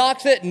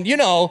Botox it and,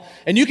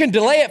 and you can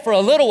delay it for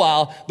a little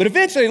while, but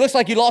eventually it looks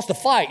like you lost a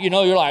fight.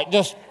 You're like,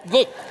 just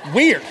look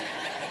weird.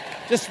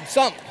 Just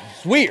something.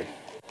 It's weird.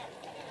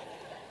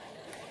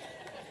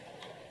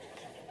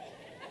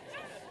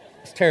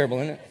 It's terrible,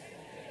 isn't it?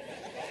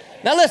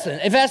 Now listen,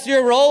 if that's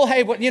your role,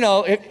 hey,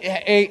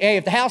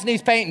 if the house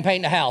needs paint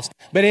the house.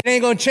 But it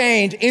ain't going to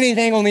change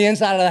anything on the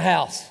inside of the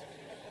house.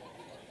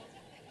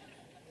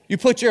 You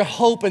put your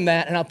hope in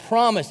that, and I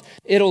promise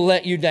it'll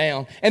let you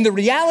down. And the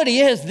reality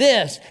is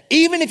this,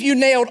 even if you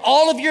nailed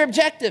all of your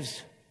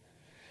objectives,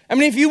 I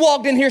mean, if you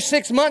walked in here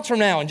 6 months from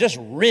now and just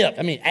ripped,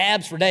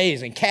 abs for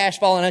days and cash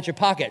falling out your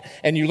pocket,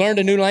 and you learned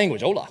a new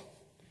language, hola.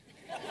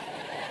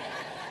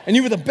 And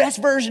you were the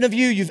best version of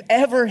you've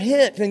ever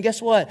hit, then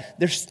guess what?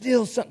 There's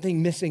still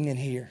something missing in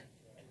here.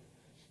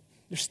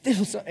 There's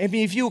still something.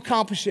 If you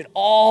accomplish it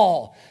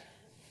all,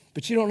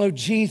 but you don't know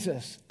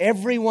Jesus,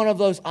 every one of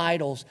those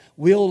idols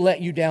will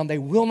let you down. They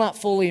will not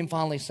fully and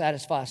finally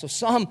satisfy. So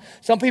some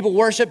people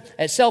worship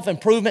at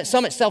self-improvement,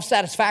 some at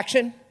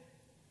self-satisfaction.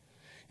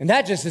 And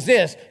that just is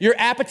this. Your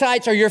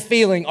appetites or your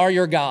feeling are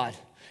your God.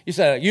 You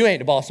say, you ain't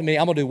the boss of me.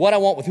 I'm going to do what I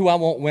want with who I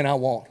want when I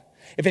want.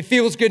 If it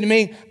feels good to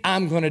me,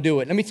 I'm going to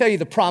do it. Let me tell you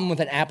the problem with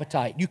an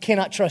appetite. You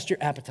cannot trust your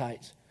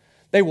appetites.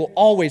 They will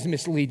always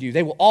mislead you.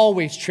 They will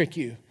always trick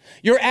you.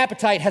 Your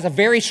appetite has a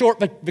very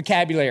short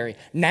vocabulary.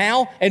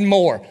 Now and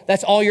more.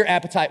 That's all your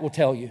appetite will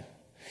tell you.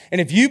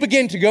 And if you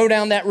begin to go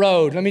down that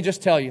road, let me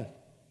just tell you,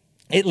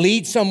 it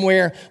leads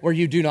somewhere where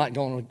you do not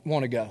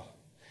want to go.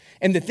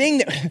 And the thing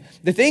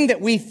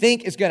that we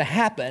think is going to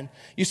happen,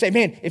 you say,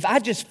 man, if I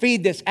just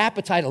feed this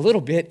appetite a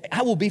little bit,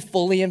 I will be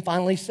fully and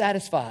finally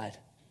satisfied.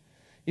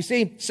 You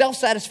see,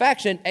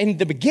 self-satisfaction in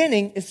the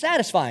beginning is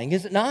satisfying,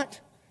 is it not?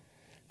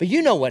 But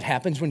you know what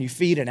happens when you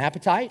feed an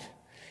appetite?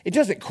 It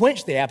doesn't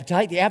quench the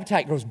appetite. The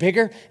appetite grows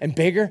bigger and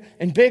bigger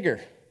and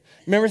bigger.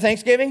 Remember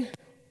Thanksgiving?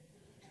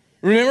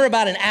 Remember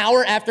about an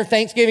hour after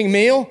Thanksgiving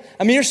meal?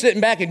 You're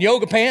sitting back in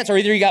yoga pants, or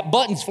either you got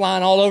buttons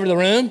flying all over the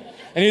room,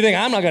 and you think,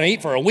 I'm not going to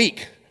eat for a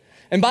week.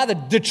 And by the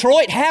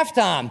Detroit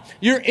halftime,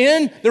 you're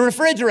in the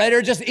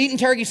refrigerator just eating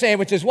turkey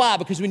sandwiches. Why?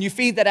 Because when you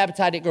feed that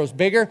appetite, it grows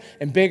bigger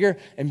and bigger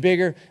and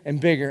bigger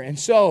and bigger. And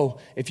so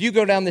if you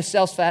go down this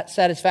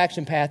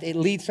self-satisfaction path, it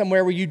leads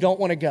somewhere where you don't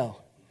want to go.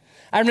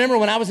 I remember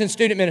when I was in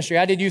student ministry,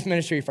 I did youth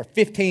ministry for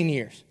 15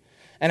 years.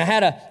 And I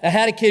had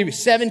a kid who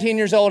was 17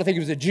 years old. I think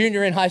he was a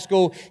junior in high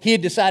school. He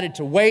had decided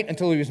to wait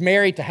until he was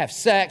married to have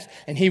sex.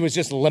 And he was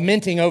just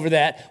lamenting over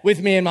that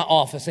with me in my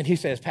office. And he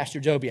says, Pastor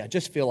Joby, I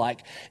just feel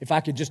like if I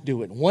could just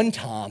do it one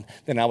time,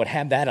 then I would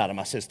have that out of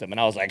my system.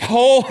 And I was like,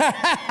 am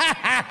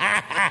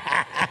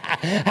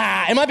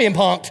I being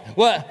punked?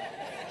 What?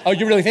 Oh,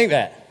 you really think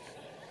that?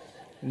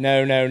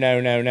 No.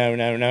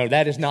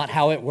 That is not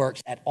how it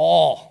works at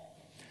all.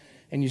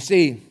 And you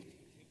see,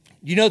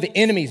 the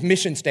enemy's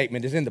mission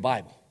statement is in the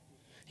Bible.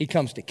 He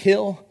comes to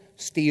kill,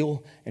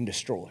 steal, and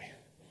destroy.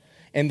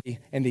 And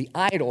the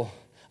idol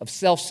of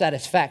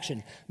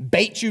self-satisfaction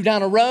baits you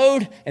down a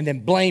road and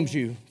then blames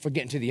you for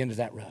getting to the end of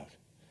that road.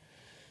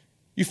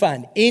 You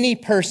find any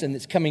person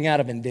that's coming out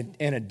of an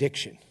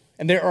addiction,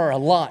 And there are a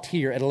lot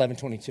here at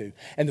 1122.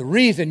 And the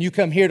reason you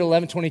come here to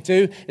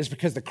 1122 is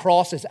because the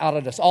cross has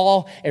outed us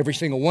all. Every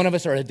single one of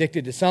us are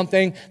addicted to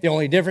something. The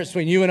only difference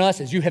between you and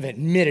us is you have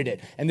admitted it.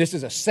 And this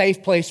is a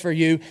safe place for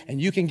you.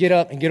 And you can get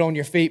up and get on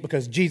your feet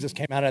because Jesus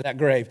came out of that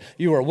grave.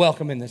 You are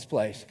welcome in this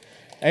place.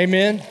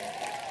 Amen.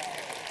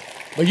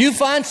 But you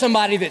find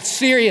somebody that's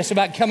serious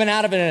about coming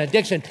out of an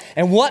addiction.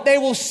 And what they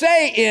will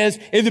say is,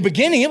 in the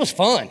beginning, it was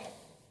fun.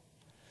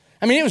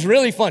 I mean, it was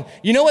really fun.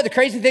 You know what the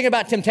crazy thing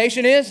about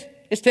temptation is?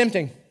 It's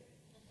tempting.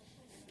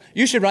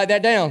 You should write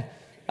that down.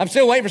 I'm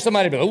still waiting for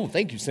somebody to be, oh,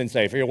 thank you,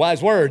 Sensei, for your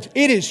wise words.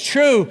 It is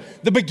true.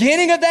 The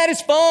beginning of that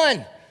is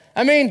fun.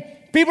 I mean,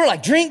 people are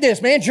like, drink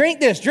this, man, drink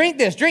this, drink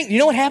this, drink. You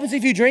know what happens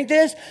if you drink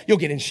this? You'll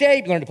get in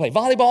shape, learn to play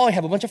volleyball, you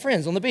have a bunch of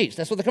friends on the beach.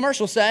 That's what the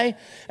commercials say.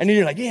 And then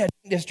you're like, yeah,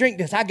 drink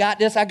this, I got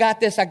this, I got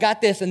this, I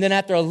got this. And then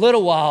after a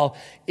little while,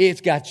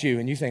 it's got you.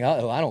 And you think,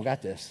 uh-oh, I don't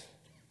got this.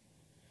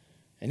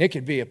 And it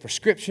could be a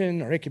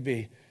prescription, or it could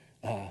be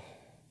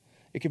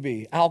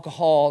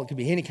alcohol. It could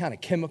be any kind of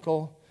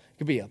chemical. It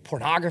could be a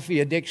pornography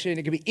addiction.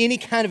 It could be any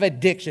kind of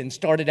addiction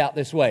started out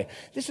this way.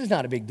 This is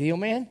not a big deal,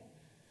 man.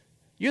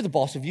 You're the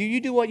boss of you. You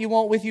do what you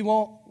want, with who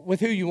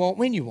you want,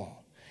 when you want.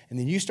 And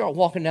then you start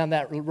walking down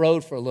that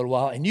road for a little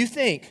while, and you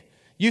think,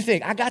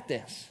 I got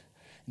this.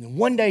 And then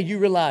one day you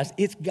realize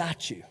it's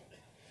got you.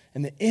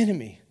 And the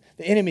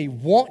enemy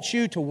wants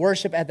you to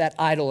worship at that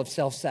idol of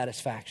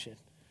self-satisfaction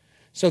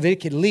so that it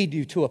can lead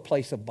you to a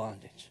place of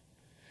bondage.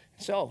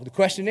 So the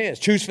question is,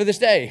 choose for this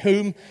day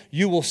whom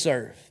you will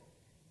serve.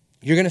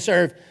 You're going to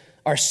serve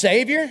our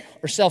Savior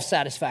or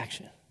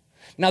self-satisfaction.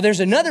 Now, there's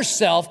another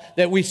self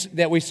that we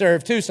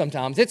serve too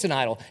sometimes. It's an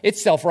idol.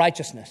 It's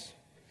self-righteousness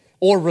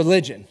or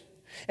religion.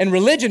 And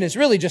religion is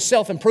really just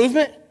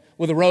self-improvement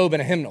with a robe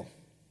and a hymnal.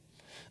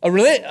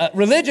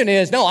 Religion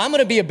is, no, I'm going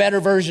to be a better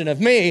version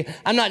of me.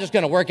 I'm not just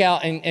going to work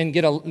out and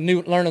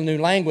learn a new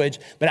language,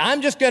 but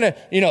I'm just going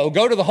to,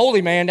 go to the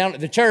holy man down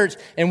at the church,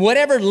 and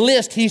whatever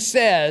list he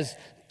says,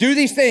 do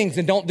these things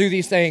and don't do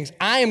these things,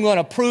 I am going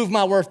to prove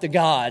my worth to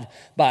God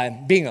by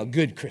being a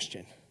good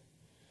Christian.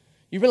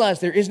 You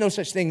realize there is no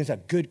such thing as a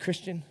good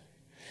Christian?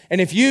 And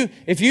if you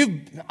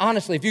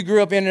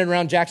grew up in and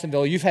around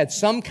Jacksonville, you've had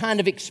some kind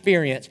of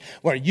experience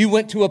where you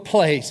went to a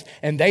place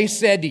and they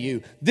said to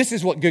you, this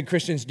is what good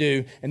Christians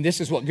do and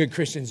this is what good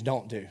Christians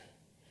don't do.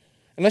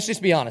 And let's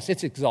just be honest,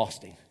 it's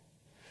exhausting.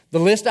 The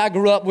list I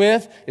grew up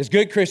with is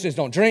good Christians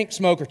don't drink,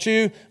 smoke, or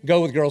chew,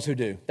 go with girls who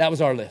do. That was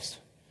our list.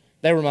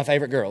 They were my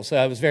favorite girls, so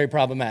it was very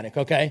problematic,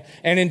 okay?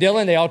 And in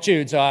Dillon, they all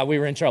chewed, so we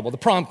were in trouble. The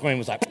prom queen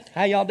was like,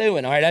 how y'all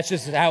doing? All right, that's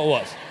just how it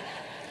was.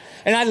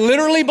 And I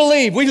literally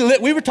believe,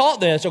 we were taught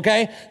this,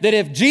 okay, that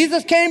if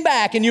Jesus came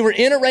back and you were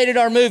in a rated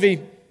R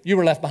movie, you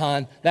were left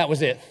behind. That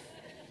was it.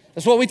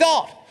 That's what we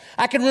thought.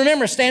 I can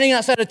remember standing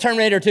outside of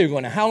Terminator 2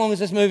 going, now, how long is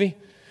this movie?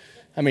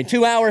 I mean,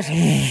 2 hours?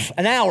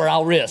 An hour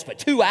I'll risk, but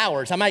 2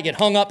 hours I might get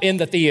hung up in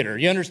the theater.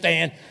 You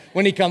understand?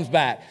 When he comes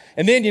back.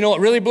 And then, you know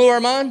what really blew our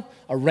mind?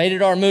 A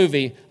rated R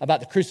movie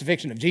about the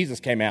crucifixion of Jesus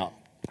came out.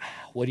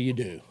 What do you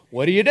do?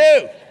 What do you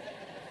do?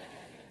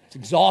 It's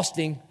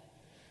exhausting.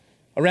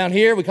 Around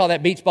here, we call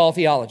that beach ball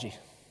theology.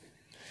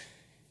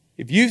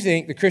 If you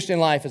think the Christian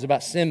life is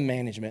about sin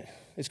management,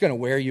 it's going to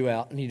wear you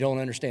out and you don't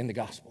understand the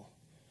gospel.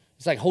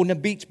 It's like holding a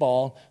beach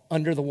ball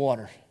under the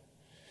water.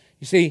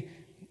 You see,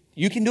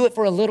 you can do it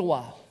for a little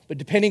while, but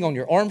depending on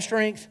your arm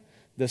strength,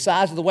 the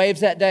size of the waves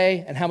that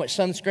day, and how much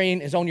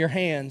sunscreen is on your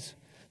hands,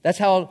 that's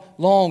how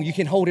long you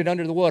can hold it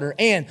under the water.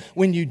 And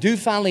when you do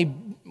finally,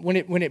 when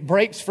it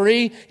breaks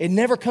free, it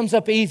never comes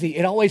up easy.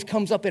 It always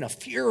comes up in a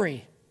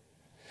fury.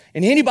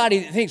 And anybody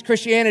that thinks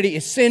Christianity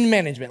is sin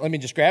management, let me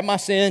just grab my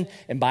sin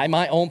and by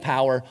my own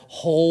power,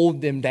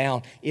 hold them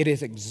down. It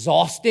is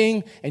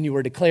exhausting, and you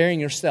are declaring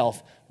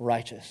yourself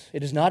righteous.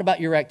 It is not about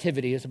your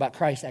activity. It's about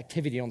Christ's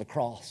activity on the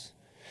cross.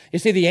 You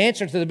see, the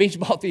answer to the beach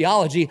ball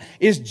theology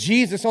is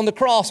Jesus on the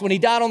cross. When he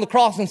died on the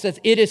cross and says,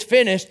 it is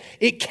finished,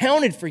 it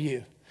counted for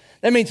you.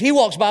 That means he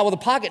walks by with a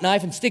pocket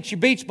knife and sticks your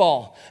beach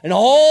ball, and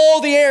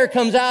all the air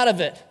comes out of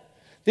it.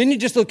 Then you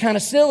just look kind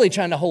of silly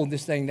trying to hold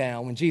this thing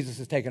down when Jesus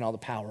has taken all the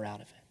power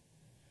out of it.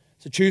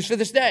 So choose for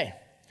this day.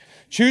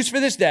 Choose for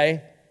this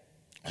day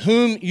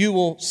whom you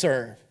will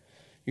serve.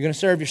 You're going to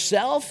serve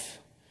yourself,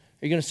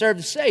 or you're going to serve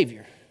the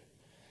Savior.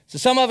 So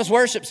some of us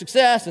worship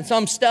success and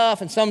some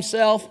stuff and some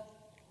self.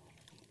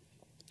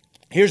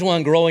 Here's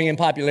one growing in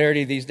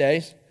popularity these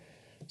days.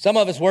 Some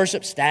of us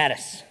worship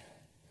status.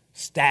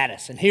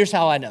 Status. And here's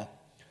how I know.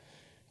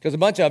 Because a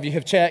bunch of you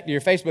have checked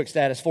your Facebook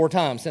status 4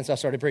 times since I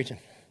started preaching.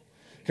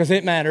 Because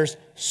it matters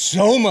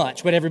so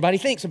much what everybody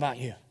thinks about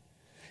you.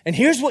 And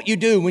here's what you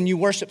do when you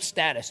worship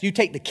status. You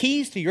take the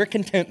keys to your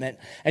contentment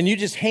and you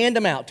just hand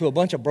them out to a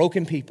bunch of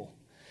broken people.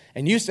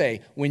 And you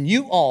say, when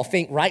you all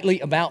think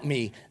rightly about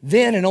me,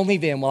 then and only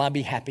then will I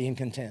be happy and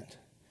content.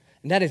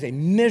 And that is a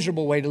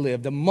miserable way to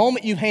live. The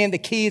moment you hand the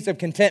keys of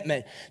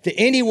contentment to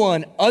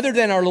anyone other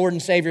than our Lord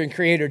and Savior and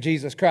Creator,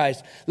 Jesus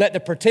Christ, let the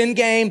pretend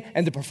game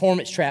and the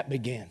performance trap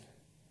begin.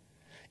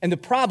 And the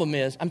problem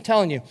is, I'm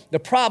telling you, the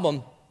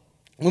problem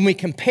when we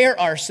compare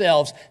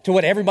ourselves to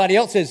what everybody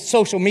else's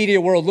social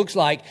media world looks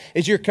like,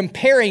 is you're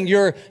comparing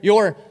your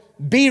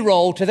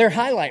B-roll to their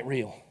highlight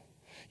reel.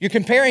 You're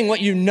comparing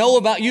what you know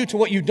about you to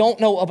what you don't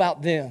know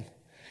about them.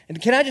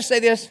 And can I just say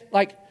this?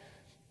 Like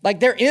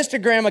their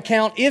Instagram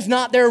account is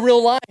not their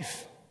real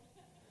life.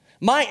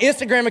 My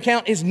Instagram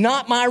account is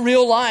not my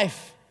real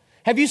life.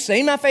 Have you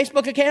seen my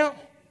Facebook account?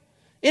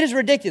 It is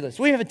ridiculous.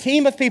 We have a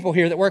team of people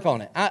here that work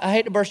on it. I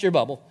hate to burst your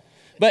bubble,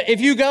 but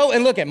if you go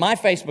and look at my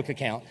Facebook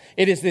account,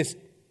 it is this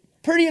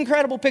pretty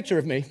incredible picture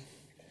of me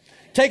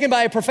taken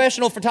by a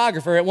professional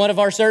photographer at one of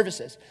our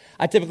services.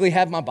 I typically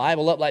have my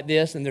Bible up like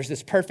this, and there's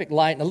this perfect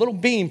light and a little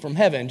beam from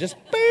heaven, just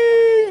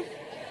boom.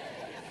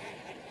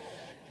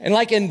 And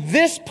like in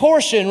this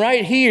portion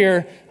right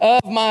here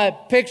of my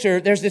picture,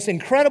 there's this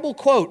incredible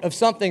quote of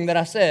something that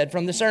I said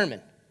from the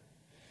sermon.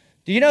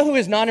 Do you know who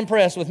is not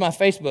impressed with my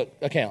Facebook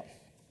account?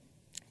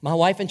 My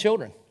wife and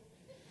children.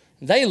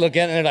 They look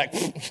at it and they're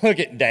like, look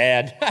at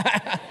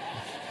Dad.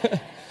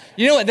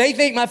 You know what they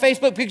think my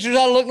Facebook pictures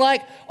ought to look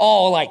like?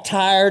 All like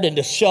tired and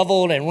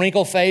disheveled and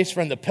wrinkle-faced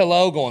from the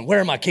pillow going, where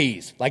are my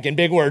keys? Like in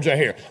big words right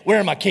here, where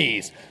are my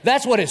keys?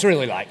 That's what it's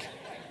really like.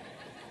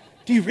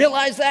 Do you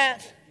realize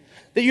that?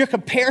 That you're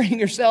comparing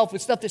yourself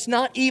with stuff that's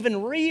not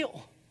even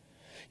real.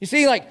 You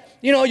see, like,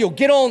 you know, you'll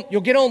get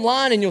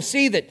online and you'll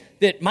see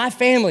that my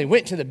family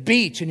went to the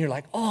beach and you're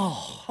like,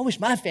 oh, I wish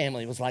my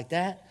family was like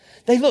that.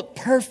 They look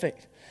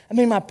perfect. I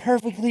mean, my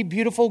perfectly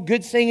beautiful,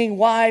 good singing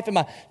wife and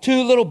my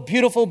 2 little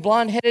beautiful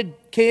blonde-headed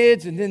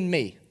kids and then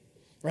me,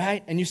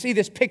 right? And you see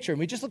this picture and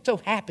we just look so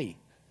happy.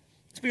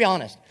 Let's be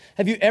honest.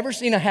 Have you ever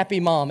seen a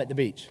happy mom at the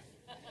beach?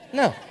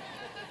 No.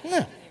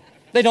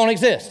 They don't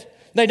exist.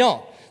 They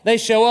don't. They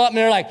show up and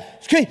they're like,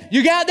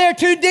 you got there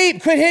too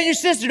deep. Quit hitting your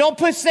sister. Don't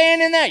put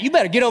sand in that. You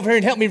better get over here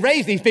and help me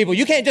raise these people.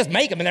 You can't just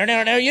make them. And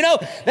they're, you know,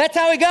 that's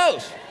how it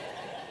goes.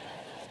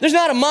 There's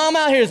not a mom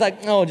out here who's like,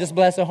 oh, just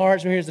bless their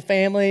hearts. Here's the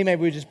family.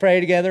 Maybe we just pray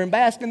together and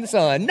bask in the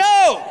sun.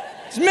 No,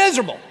 it's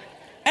miserable.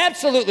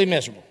 Absolutely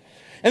miserable.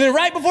 And then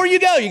right before you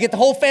go, you get the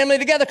whole family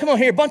together. Come on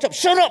here, bunch up.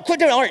 Shut up, quit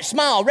doing it. All right,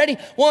 smile. Ready?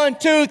 1,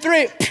 2,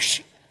 3.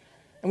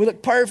 And we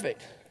look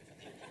perfect.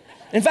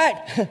 In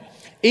fact,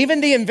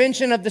 even the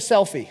invention of the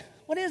selfie.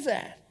 What is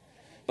that?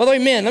 By the way,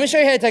 men, let me show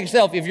you how to take a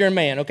selfie if you're a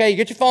man, okay? You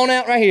get your phone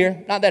out right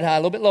here. Not that high, a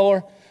little bit lower,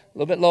 a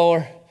little bit lower,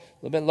 a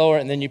little bit lower,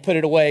 and then you put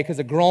it away because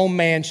a grown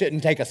man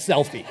shouldn't take a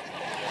selfie.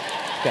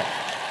 Okay.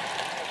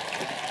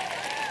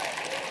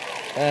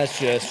 That's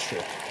just true.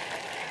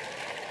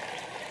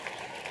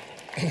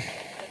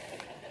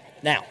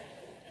 Now,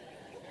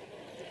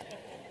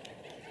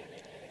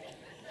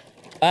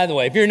 by the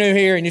way, if you're new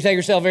here and you take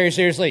yourself very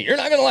seriously, you're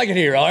not going to like it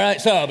here, all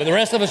right? So, but the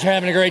rest of us are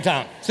having a great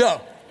time.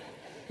 So,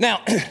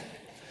 now,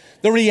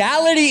 the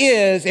reality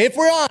is, if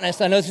we're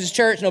honest, I know this is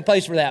church, no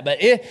place for that, but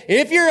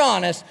if you're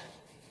honest,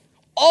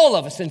 all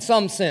of us in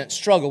some sense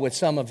struggle with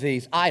some of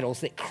these idols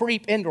that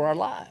creep into our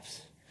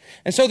lives.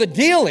 And so the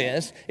deal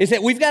is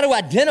that we've got to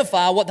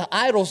identify what the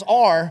idols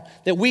are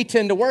that we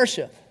tend to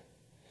worship.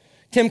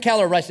 Tim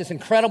Keller writes this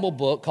incredible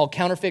book called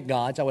Counterfeit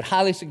Gods. I would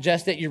highly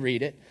suggest that you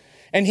read it.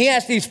 And he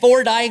asks these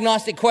 4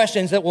 diagnostic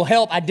questions that will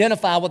help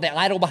identify what the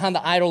idol behind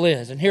the idol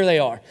is. And here they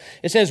are.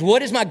 It says,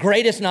 what is my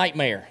greatest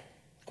nightmare?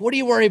 What do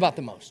you worry about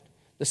the most?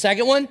 The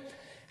second one,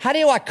 how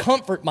do I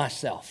comfort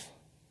myself?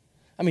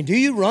 I mean, do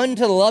you run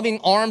to the loving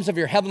arms of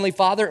your Heavenly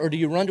Father, or do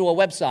you run to a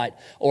website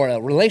or a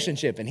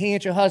relationship and he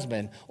ain't your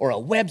husband, or a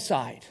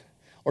website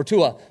or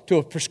to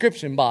a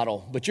prescription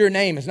bottle, but your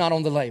name is not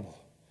on the label?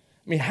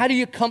 I mean, how do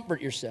you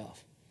comfort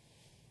yourself?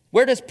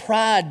 Where does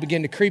pride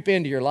begin to creep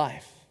into your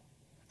life?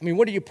 I mean,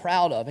 what are you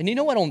proud of? And you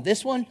know what, on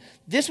this one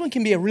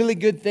can be a really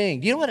good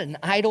thing. Do you know what an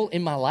idol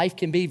in my life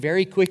can be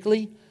very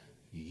quickly?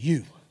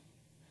 You.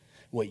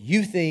 What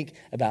you think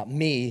about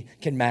me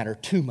can matter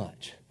too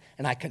much.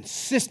 And I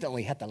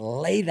consistently have to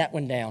lay that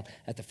one down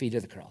at the feet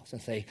of the cross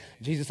and say,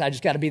 Jesus, I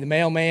just got to be the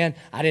mailman.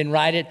 I didn't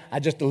write it. I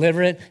just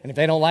deliver it. And if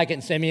they don't like it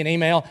and send me an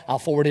email, I'll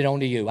forward it on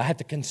to you. I have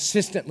to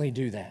consistently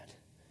do that.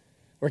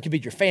 Or it could be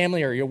your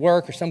family or your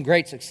work or some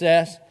great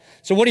success.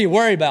 So what do you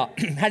worry about?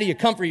 How do you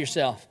comfort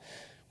yourself?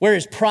 Where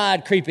is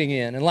pride creeping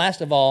in? And last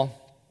of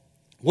all,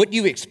 what do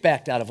you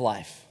expect out of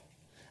life?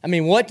 I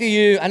mean,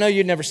 I know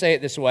you'd never say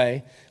it this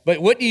way,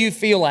 but what do you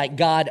feel like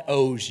God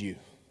owes you?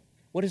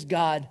 What does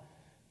God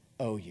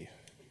owe you?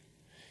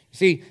 You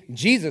see,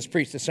 Jesus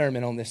preached a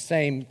sermon on this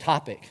same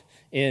topic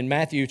in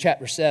Matthew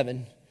chapter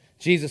 7.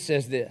 Jesus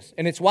says this,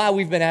 and it's why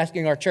we've been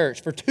asking our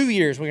church for 2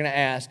 years. We're going to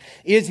ask,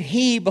 is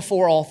he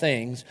before all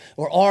things,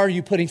 or are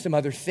you putting some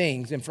other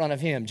things in front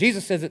of him?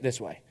 Jesus says it this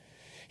way.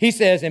 He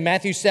says in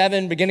Matthew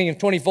 7, beginning of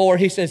 24,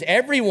 he says,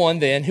 everyone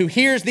then who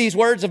hears these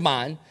words of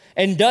mine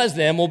and does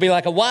them will be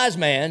like a wise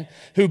man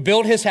who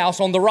built his house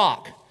on the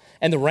rock.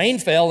 And the rain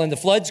fell and the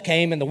floods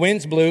came and the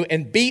winds blew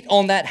and beat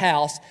on that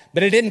house,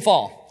 but it didn't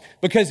fall,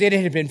 because it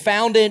had been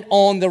founded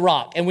on the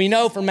rock. And we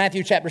know from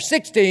Matthew chapter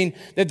 16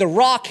 that the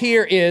rock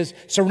here is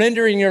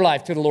surrendering your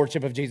life to the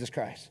lordship of Jesus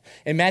Christ.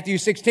 In Matthew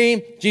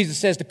 16, Jesus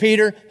says to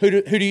Peter,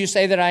 who do you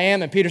say that I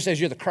am? And Peter says,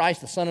 you're the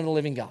Christ, the Son of the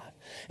living God.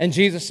 And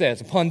Jesus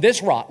says, upon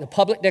this rock, the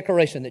public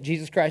declaration that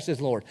Jesus Christ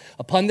is Lord,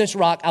 upon this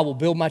rock I will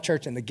build my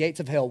church and the gates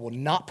of hell will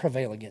not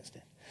prevail against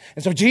it.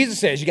 And so Jesus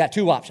says you got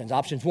two options.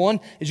 Option one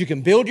is you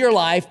can build your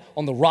life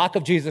on the rock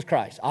of Jesus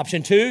Christ.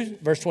 Option two,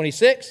 verse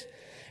 26,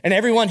 and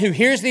everyone who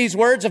hears these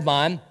words of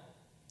mine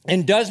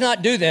and does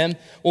not do them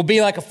will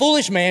be like a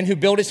foolish man who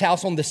built his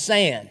house on the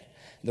sand.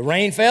 The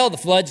rain fell, the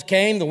floods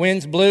came, the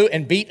winds blew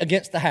and beat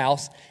against the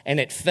house, and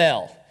it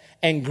fell.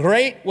 And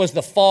great was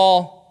the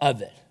fall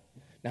of it.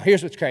 Now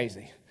here's what's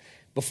crazy.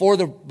 Before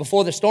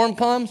the storm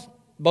comes,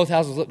 both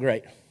houses look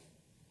great.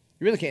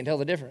 You really can't tell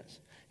the difference.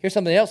 Here's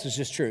something else that's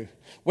just true.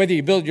 Whether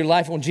you build your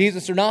life on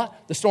Jesus or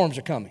not, the storms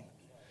are coming.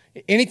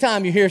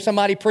 Anytime you hear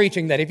somebody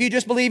preaching that if you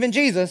just believe in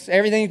Jesus,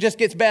 everything just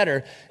gets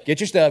better, get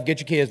your stuff, get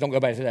your kids, don't go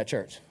back to that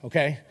church,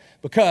 okay?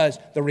 Because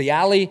the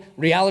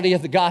reality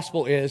of the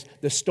gospel is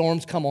the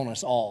storms come on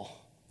us all.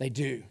 They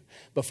do.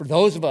 But for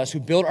those of us who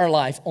build our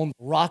life on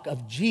the rock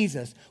of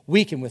Jesus,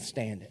 we can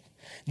withstand it.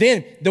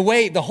 Then the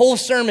way the whole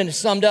sermon is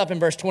summed up in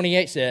verse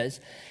 28 says,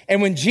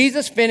 and when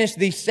Jesus finished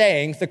these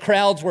sayings, the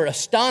crowds were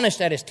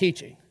astonished at his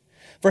teaching.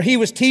 For he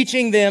was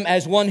teaching them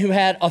as one who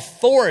had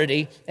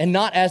authority and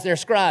not as their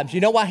scribes.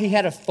 You know why he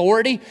had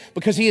authority?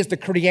 Because he is the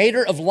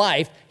creator of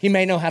life. He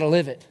may know how to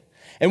live it.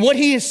 And what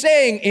he is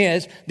saying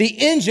is the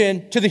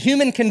engine to the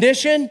human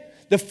condition,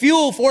 the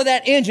fuel for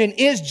that engine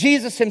is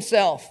Jesus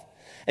himself.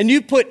 And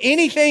you put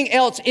anything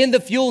else in the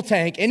fuel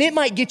tank and it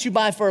might get you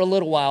by for a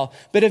little while,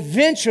 but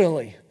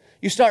eventually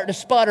you start to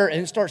sputter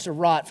and it starts to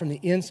rot from the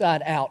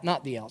inside out,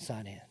 not the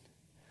outside in.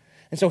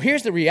 And so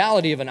here's the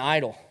reality of an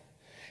idol.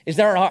 Is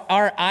that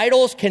our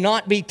idols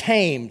cannot be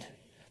tamed.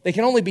 They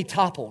can only be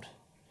toppled.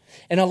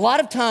 And a lot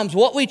of times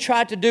what we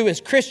try to do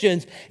as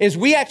Christians is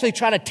we actually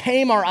try to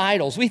tame our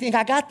idols. We think,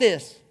 I got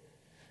this,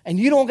 and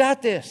you don't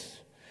got this.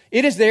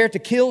 It is there to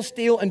kill,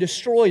 steal, and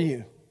destroy you.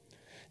 Do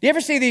you ever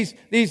see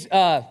these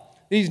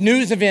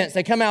news events?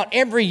 They come out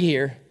every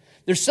year.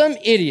 There's some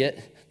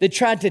idiot that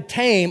tried to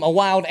tame a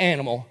wild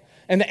animal,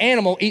 and the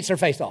animal eats their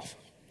face off.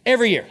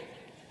 Every year.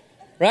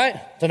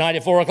 Right? Tonight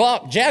at 4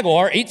 o'clock,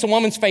 jaguar eats a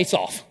woman's face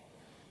off.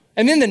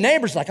 And then the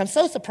neighbor's like, I'm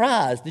so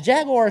surprised. The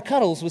jaguar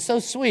cuddles was so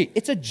sweet.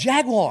 It's a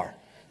jaguar.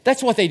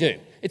 That's what they do.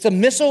 It's a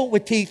missile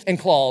with teeth and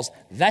claws.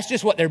 That's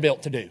just what they're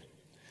built to do.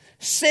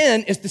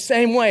 Sin is the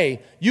same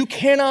way. You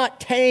cannot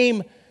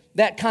tame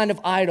that kind of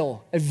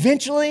idol.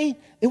 Eventually,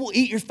 it will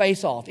eat your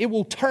face off. It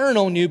will turn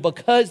on you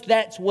because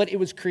that's what it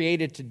was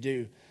created to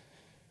do.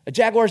 A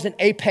jaguar is an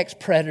apex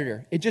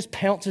predator. It just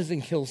pounces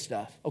and kills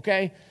stuff,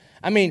 okay?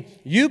 I mean,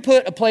 you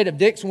put a plate of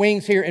Dick's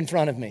wings here in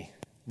front of me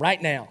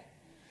right now.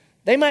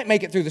 They might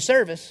make it through the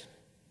service,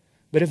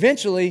 but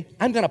eventually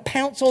I'm going to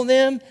pounce on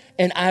them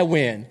and I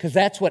win because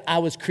that's what I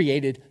was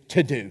created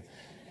to do.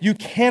 You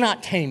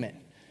cannot tame it.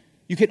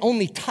 You can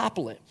only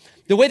topple it.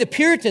 The way the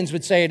Puritans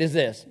would say it is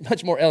this,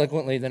 much more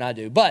eloquently than I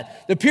do, but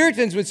the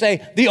Puritans would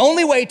say the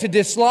only way to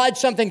dislodge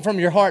something from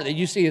your heart that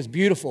you see as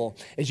beautiful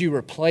is you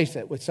replace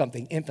it with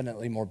something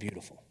infinitely more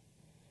beautiful.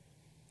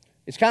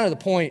 It's kind of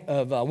the point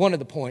of one of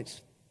the points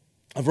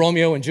of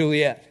Romeo and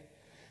Juliet.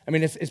 I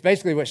mean, it's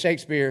basically what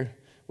Shakespeare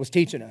was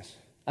teaching us.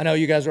 I know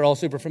you guys are all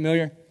super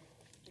familiar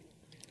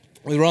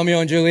with Romeo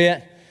and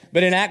Juliet,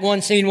 but in Act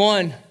 1, Scene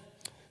 1,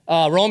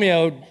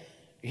 Romeo,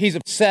 he's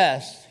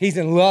obsessed, he's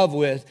in love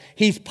with,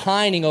 he's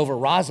pining over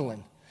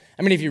Rosalind.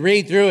 I mean, if you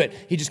read through it,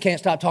 he just can't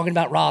stop talking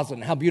about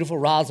Rosalind, how beautiful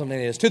Rosalind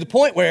is, to the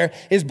point where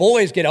his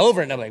boys get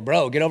over it, and they're like,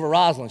 bro, get over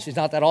Rosalind. She's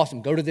not that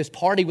awesome. Go to this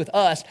party with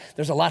us.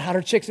 There's a lot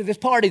hotter chicks at this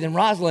party than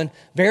Rosalind.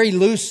 Very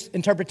loose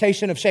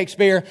interpretation of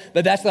Shakespeare,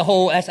 but that's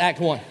Act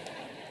 1.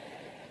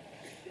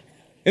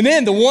 And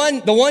then the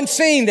one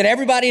scene that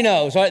everybody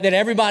knows, right,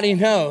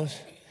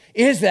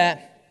 is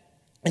that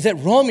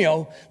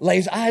Romeo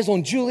lays eyes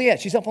on Juliet.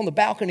 She's up on the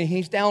balcony.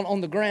 He's down on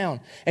the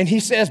ground. And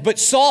he says, but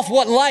soft,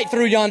 what light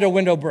through yonder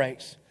window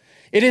breaks?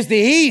 It is the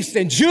east,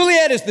 and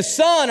Juliet is the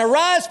sun.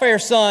 Arise, fair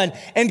sun,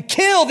 and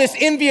kill this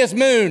envious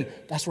moon.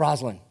 That's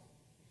Rosalind.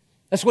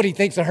 That's what he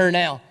thinks of her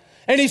now.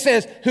 And he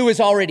says, who is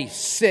already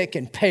sick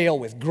and pale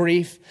with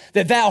grief,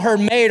 that thou, her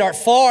maid, art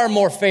far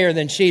more fair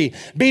than she.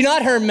 Be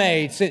not her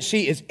maid, since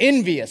she is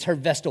envious. Her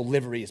vestal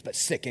livery is but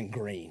sick and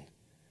green.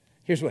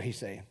 Here's what he's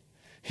saying.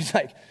 He's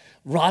like,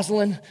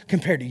 Rosalind,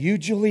 compared to you,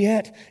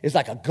 Juliet, is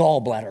like a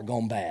gallbladder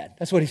gone bad.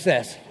 That's what he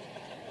says.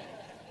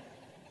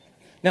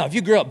 Now, if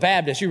you grew up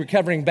Baptist, you're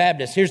recovering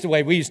Baptist, here's the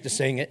way we used to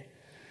sing it.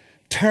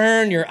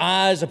 Turn your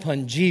eyes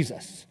upon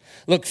Jesus.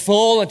 Look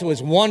full into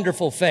his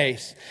wonderful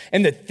face,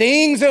 and the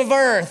things of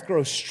earth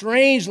grow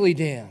strangely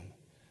dim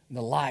in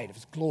the light of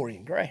his glory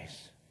and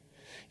grace.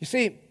 You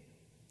see,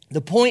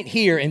 the point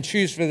here in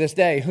Choose for This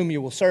Day, whom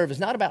you will serve, is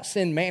not about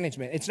sin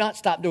management. It's not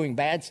stop doing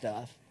bad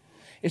stuff.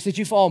 It's that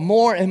you fall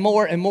more and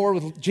more and more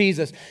with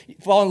Jesus. You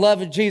fall in love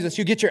with Jesus.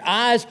 You get your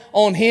eyes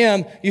on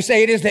him. You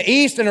say, it is the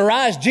east, and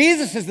arise.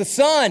 Jesus is the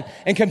sun.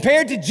 And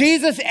compared to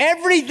Jesus,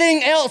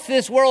 everything else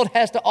this world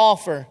has to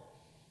offer,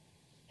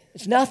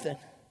 it's nothing.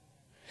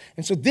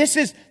 And so this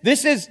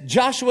is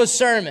Joshua's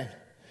sermon.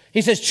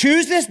 He says,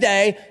 choose this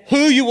day who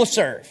you will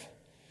serve.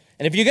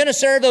 And if you're going to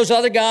serve those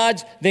other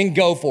gods, then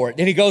go for it.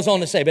 Then he goes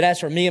on to say, but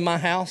as for me and my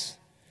house,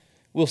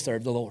 we'll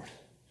serve the Lord.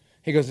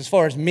 He goes, as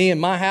far as me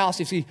and my house,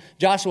 you see,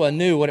 Joshua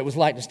knew what it was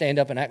like to stand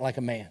up and act like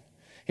a man.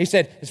 He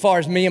said, as far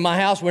as me and my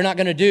house, we're not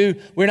going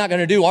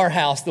to do our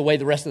house the way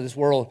the rest of this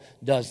world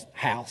does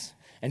house.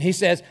 And he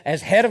says,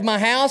 as head of my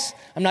house,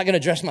 I'm not going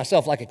to dress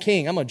myself like a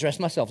king. I'm going to dress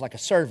myself like a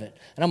servant.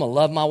 And I'm going to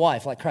love my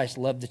wife like Christ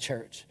loved the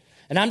church.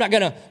 And I'm not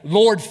going to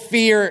lord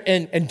fear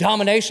and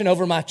domination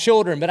over my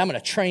children, but I'm going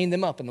to train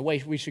them up in the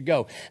way we should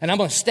go. And I'm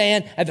going to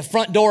stand at the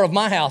front door of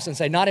my house and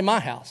say, not in my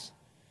house.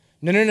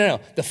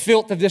 No. The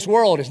filth of this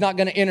world is not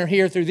going to enter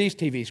here through these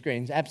TV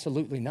screens.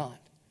 Absolutely not.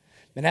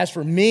 And as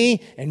for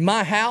me and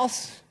my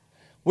house,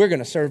 we're going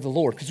to serve the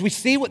Lord. Because we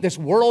see what this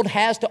world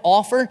has to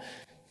offer,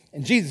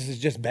 and Jesus is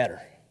just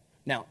better.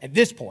 Now, at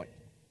this point,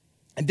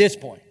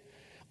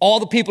 all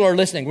the people are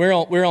listening.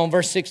 We're on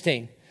verse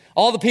 16.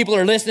 All the people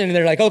are listening, and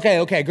they're like,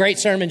 okay, great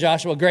sermon,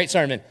 Joshua, great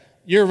sermon.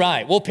 You're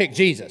right, we'll pick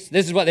Jesus.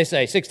 This is what they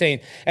say, 16.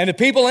 And the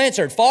people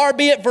answered, far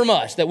be it from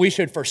us that we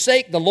should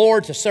forsake the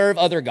Lord to serve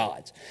other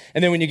gods.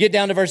 And then when you get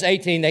down to verse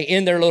 18, they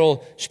end their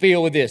little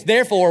spiel with this.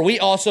 Therefore, we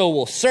also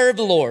will serve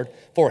the Lord,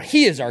 for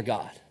he is our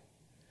God.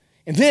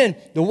 And then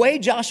the way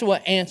Joshua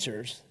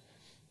answers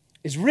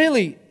is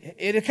really,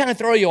 it'll kind of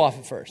throw you off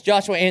at first.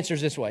 Joshua answers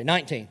this way,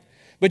 19.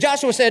 But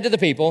Joshua said to the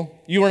people,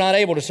 you are not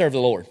able to serve the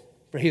Lord,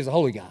 for he is a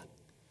holy God.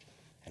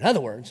 In other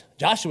words,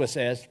 Joshua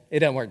says, it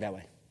doesn't work that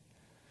way.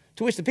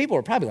 To which the people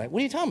are probably like,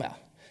 what are you talking about?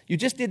 You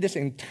just did this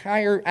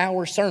entire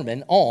hour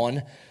sermon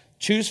on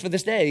choose for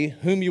this day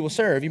whom you will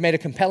serve. You made a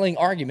compelling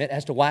argument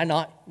as to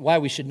why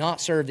we should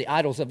not serve the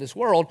idols of this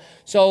world.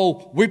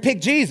 So we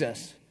picked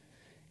Jesus.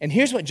 And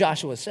here's what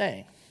Joshua is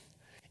saying.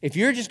 If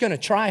you're just going to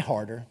try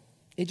harder,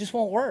 it just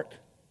won't work.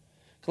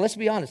 So let's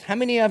be honest. How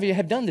many of you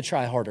have done the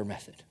try harder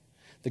method?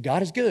 The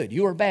God is good.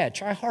 You are bad.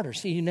 Try harder.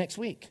 See you next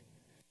week.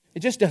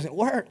 It just doesn't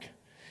work.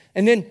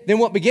 And then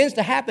what begins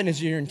to happen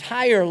is your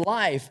entire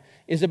life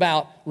is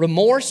about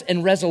remorse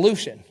and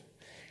resolution.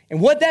 And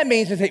what that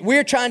means is that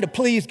we're trying to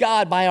please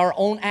God by our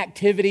own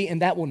activity,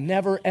 and that will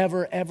never,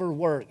 ever, ever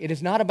work. It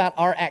is not about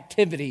our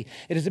activity.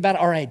 It is about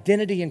our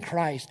identity in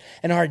Christ.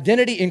 And our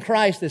identity in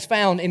Christ is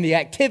found in the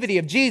activity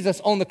of Jesus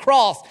on the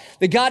cross,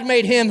 that God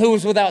made him who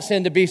was without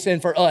sin to be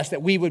sin for us,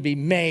 that we would be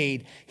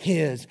made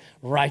his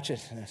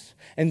righteousness.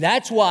 And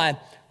that's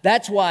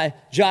why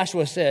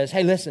Joshua says,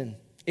 hey, listen,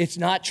 it's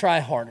not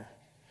try harder.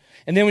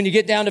 And then when you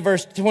get down to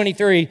verse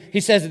 23, he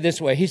says it this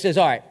way. He says,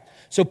 all right,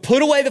 so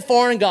put away the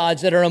foreign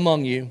gods that are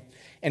among you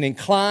and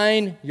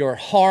incline your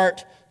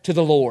heart to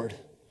the Lord,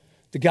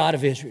 the God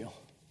of Israel.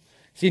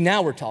 See,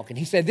 now we're talking.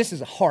 He said this is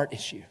a heart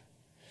issue.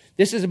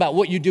 This is about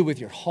what you do with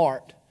your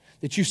heart,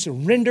 that you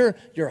surrender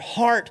your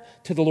heart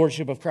to the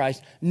Lordship of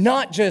Christ,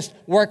 not just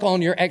work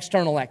on your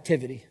external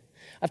activity.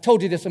 I've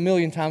told you this a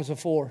million times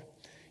before.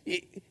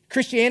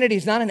 Christianity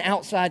is not an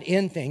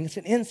outside-in thing. It's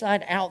an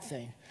inside-out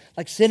thing.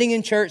 Like sitting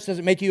in church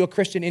doesn't make you a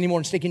Christian anymore,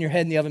 and sticking your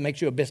head in the oven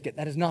makes you a biscuit.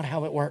 That is not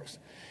how it works.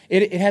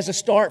 It has to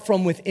start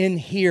from within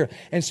here.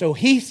 And so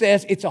he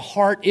says it's a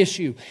heart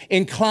issue.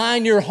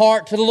 Incline your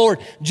heart to the Lord.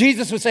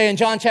 Jesus would say in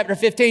John chapter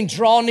 15,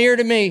 draw near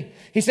to me.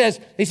 He says,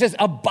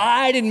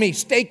 abide in me.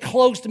 Stay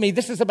close to me.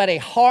 This is about a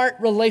heart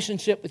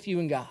relationship with you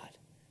and God.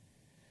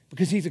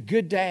 Because he's a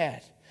good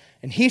dad.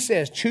 And he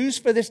says, choose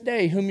for this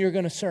day whom you're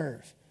going to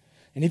serve.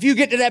 And if you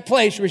get to that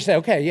place where you say,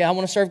 okay, yeah, I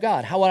want to serve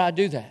God. How would I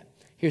do that?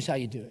 Here's how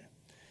you do it.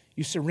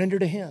 You surrender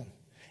to him.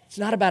 It's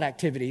not about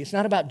activity. It's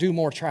not about do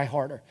more, try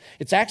harder.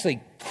 It's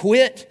actually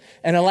quit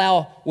and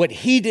allow what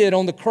he did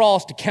on the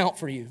cross to count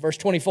for you. Verse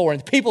 24,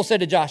 and the people said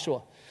to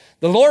Joshua,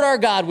 the Lord our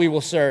God we will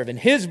serve, and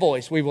his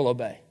voice we will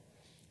obey.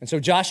 And so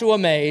Joshua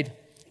made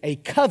a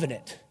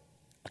covenant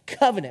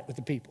with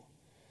the people.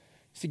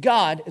 See,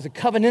 God is a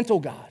covenantal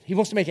God. He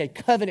wants to make a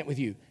covenant with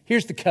you.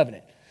 Here's the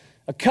covenant.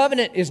 A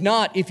covenant is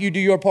not if you do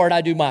your part,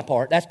 I do my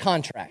part. That's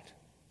contract.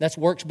 That's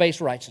works-based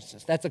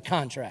righteousness. That's a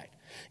contract.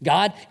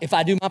 God, if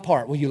I do my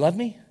part, will you love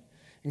me?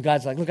 And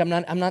God's like, look, I'm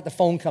not the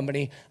phone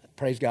company.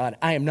 Praise God.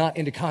 I am not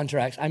into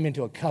contracts. I'm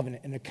into a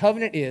covenant. And the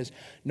covenant is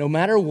no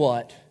matter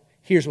what,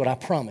 here's what I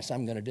promise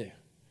I'm going to do.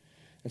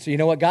 And so you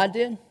know what God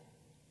did?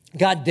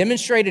 God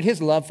demonstrated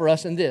his love for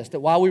us in this, that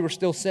while we were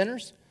still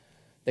sinners,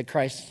 that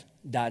Christ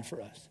died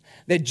for us.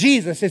 That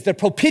Jesus is the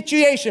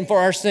propitiation for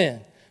our sin.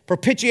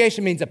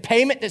 Propitiation means a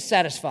payment that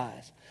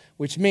satisfies,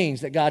 which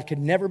means that God could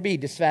never be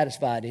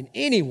dissatisfied in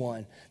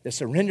anyone that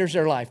surrenders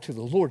their life to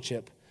the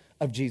lordship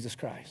of Jesus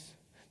Christ.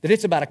 That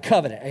it's about a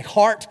covenant, a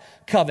heart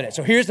covenant.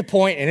 So here's the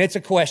point, and it's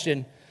a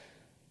question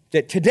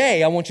that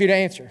today I want you to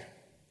answer.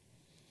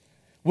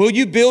 Will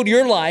you build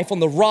your life on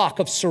the rock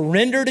of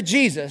surrender to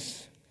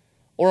Jesus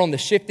or on the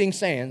shifting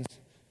sands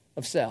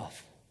of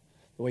self?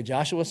 The way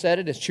Joshua said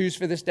it is choose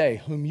for this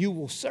day whom you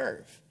will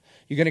serve.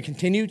 You're going to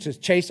continue to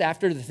chase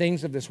after the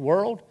things of this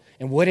world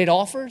and what it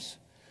offers?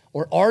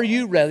 Or are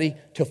you ready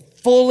to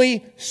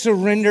fully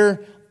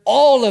surrender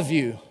all of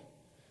you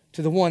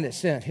to the one that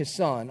sent his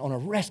son on a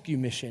rescue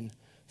mission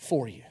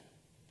for you?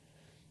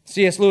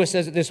 C.S. Lewis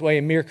says it this way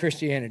in Mere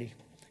Christianity.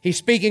 He's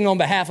speaking on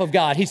behalf of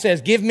God. He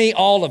says, give me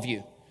all of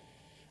you.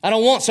 I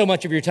don't want so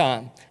much of your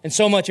time and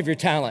so much of your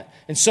talent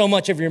and so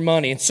much of your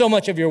money and so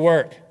much of your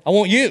work. I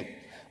want you,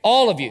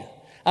 all of you.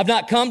 I've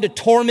not come to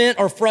torment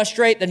or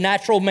frustrate the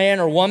natural man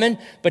or woman,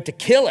 but to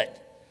kill it.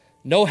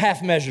 No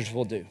half measures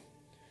will do.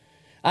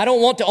 I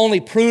don't want to only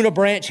prune a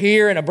branch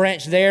here and a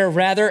branch there.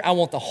 Rather, I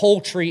want the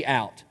whole tree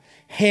out.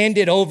 Hand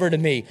it over to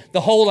me,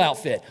 the whole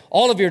outfit,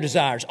 all of your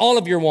desires, all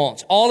of your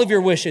wants, all of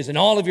your wishes, and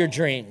all of your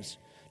dreams.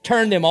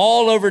 Turn them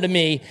all over to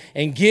me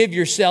and give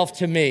yourself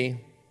to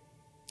me,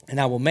 and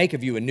I will make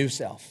of you a new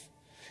self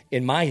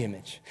in my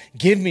image.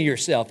 Give me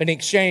yourself. In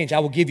exchange, I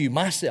will give you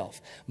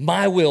myself.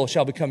 My will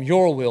shall become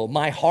your will.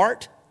 My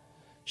heart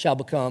shall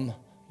become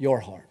your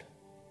heart.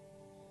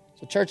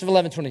 So Church of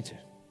 1122,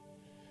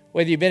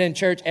 whether you've been in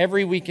church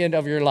every weekend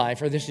of your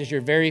life or this is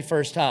your very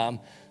first time,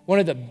 one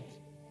of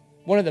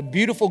the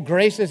beautiful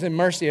graces and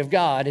mercy of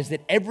God is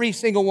that every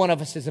single one of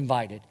us is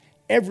invited.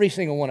 Every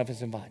single one of us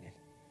is invited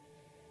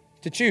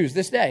to choose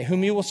this day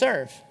whom you will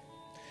serve.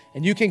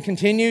 And you can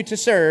continue to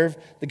serve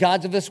the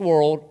gods of this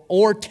world,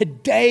 or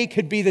today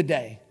could be the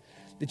day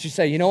that you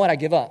say, you know what, I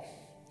give up.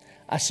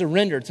 I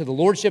surrender to the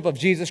lordship of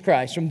Jesus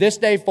Christ. From this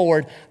day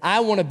forward,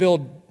 I want to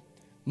build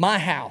my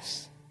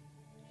house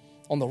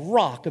on the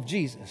rock of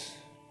Jesus.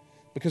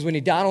 Because when he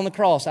died on the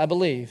cross, I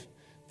believe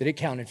that it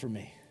counted for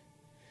me.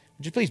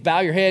 Would you please bow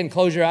your head and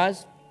close your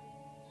eyes?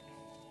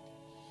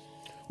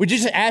 Would you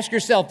just ask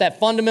yourself that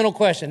fundamental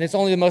question? It's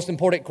only the most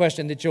important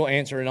question that you'll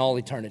answer in all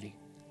eternity.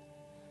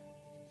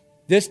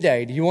 This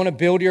day, do you want to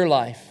build your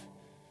life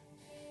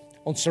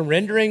on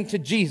surrendering to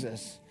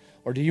Jesus,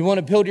 or do you want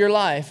to build your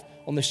life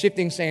on the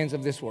shifting sands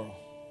of this world?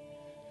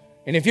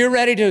 And if you're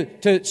ready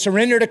to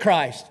surrender to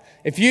Christ,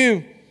 if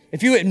you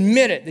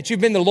admit it, that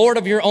you've been the Lord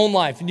of your own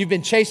life and you've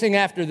been chasing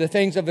after the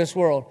things of this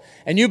world,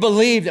 and you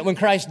believe that when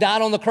Christ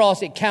died on the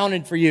cross, it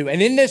counted for you,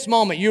 and in this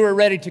moment you are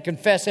ready to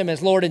confess him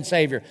as Lord and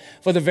Savior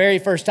for the very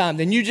first time,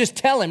 then you just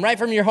tell him, right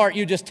from your heart,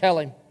 you just tell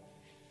him.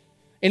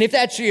 And if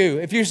that's you,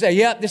 if you say,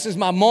 yep, this is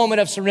my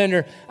moment of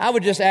surrender, I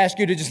would just ask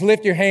you to just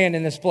lift your hand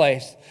in this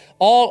place.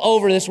 All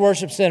over this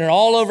worship center,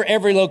 all over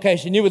every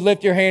location, you would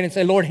lift your hand and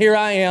say, Lord, here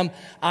I am,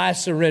 I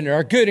surrender.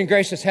 Our good and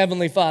gracious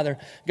Heavenly Father,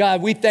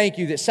 God, we thank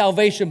you that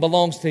salvation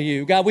belongs to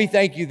you. God, we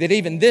thank you that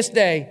even this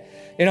day,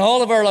 in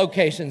all of our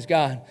locations,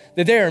 God,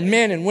 that there are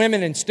men and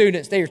women and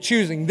students, they are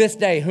choosing this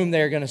day whom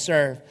they are going to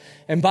serve.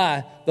 And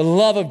by the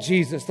love of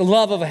Jesus, the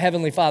love of a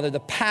Heavenly Father, the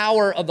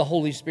power of the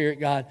Holy Spirit,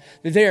 God,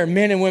 that there are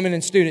men and women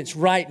and students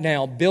right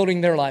now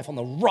building their life on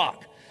the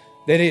rock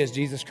that is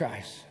Jesus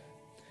Christ.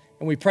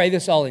 And we pray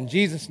this all in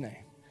Jesus' name.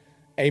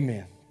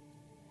 Amen.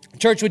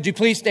 Church, would you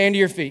please stand to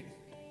your feet?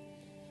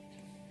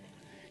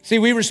 See,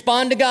 we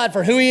respond to God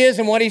for who he is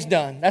and what he's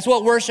done. That's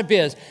what worship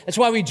is. That's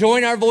why we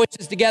join our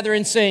voices together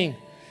and sing.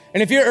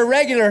 And if you're a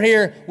regular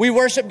here, we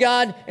worship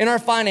God in our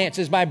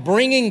finances by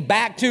bringing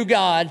back to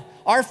God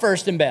our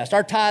first and best,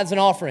 our tithes and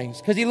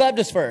offerings, because he loved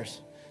us first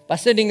by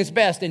sending his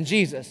best in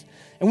Jesus.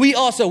 And we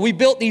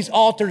built these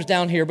altars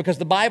down here because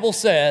the Bible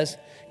says,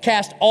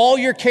 cast all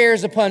your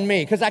cares upon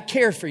me, because I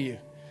care for you.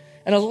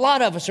 And a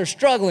lot of us are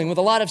struggling with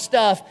a lot of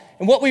stuff.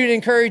 And what we would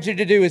encourage you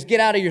to do is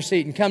get out of your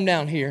seat and come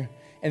down here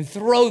and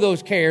throw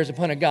those cares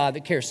upon a God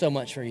that cares so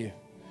much for you.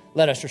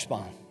 Let us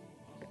respond.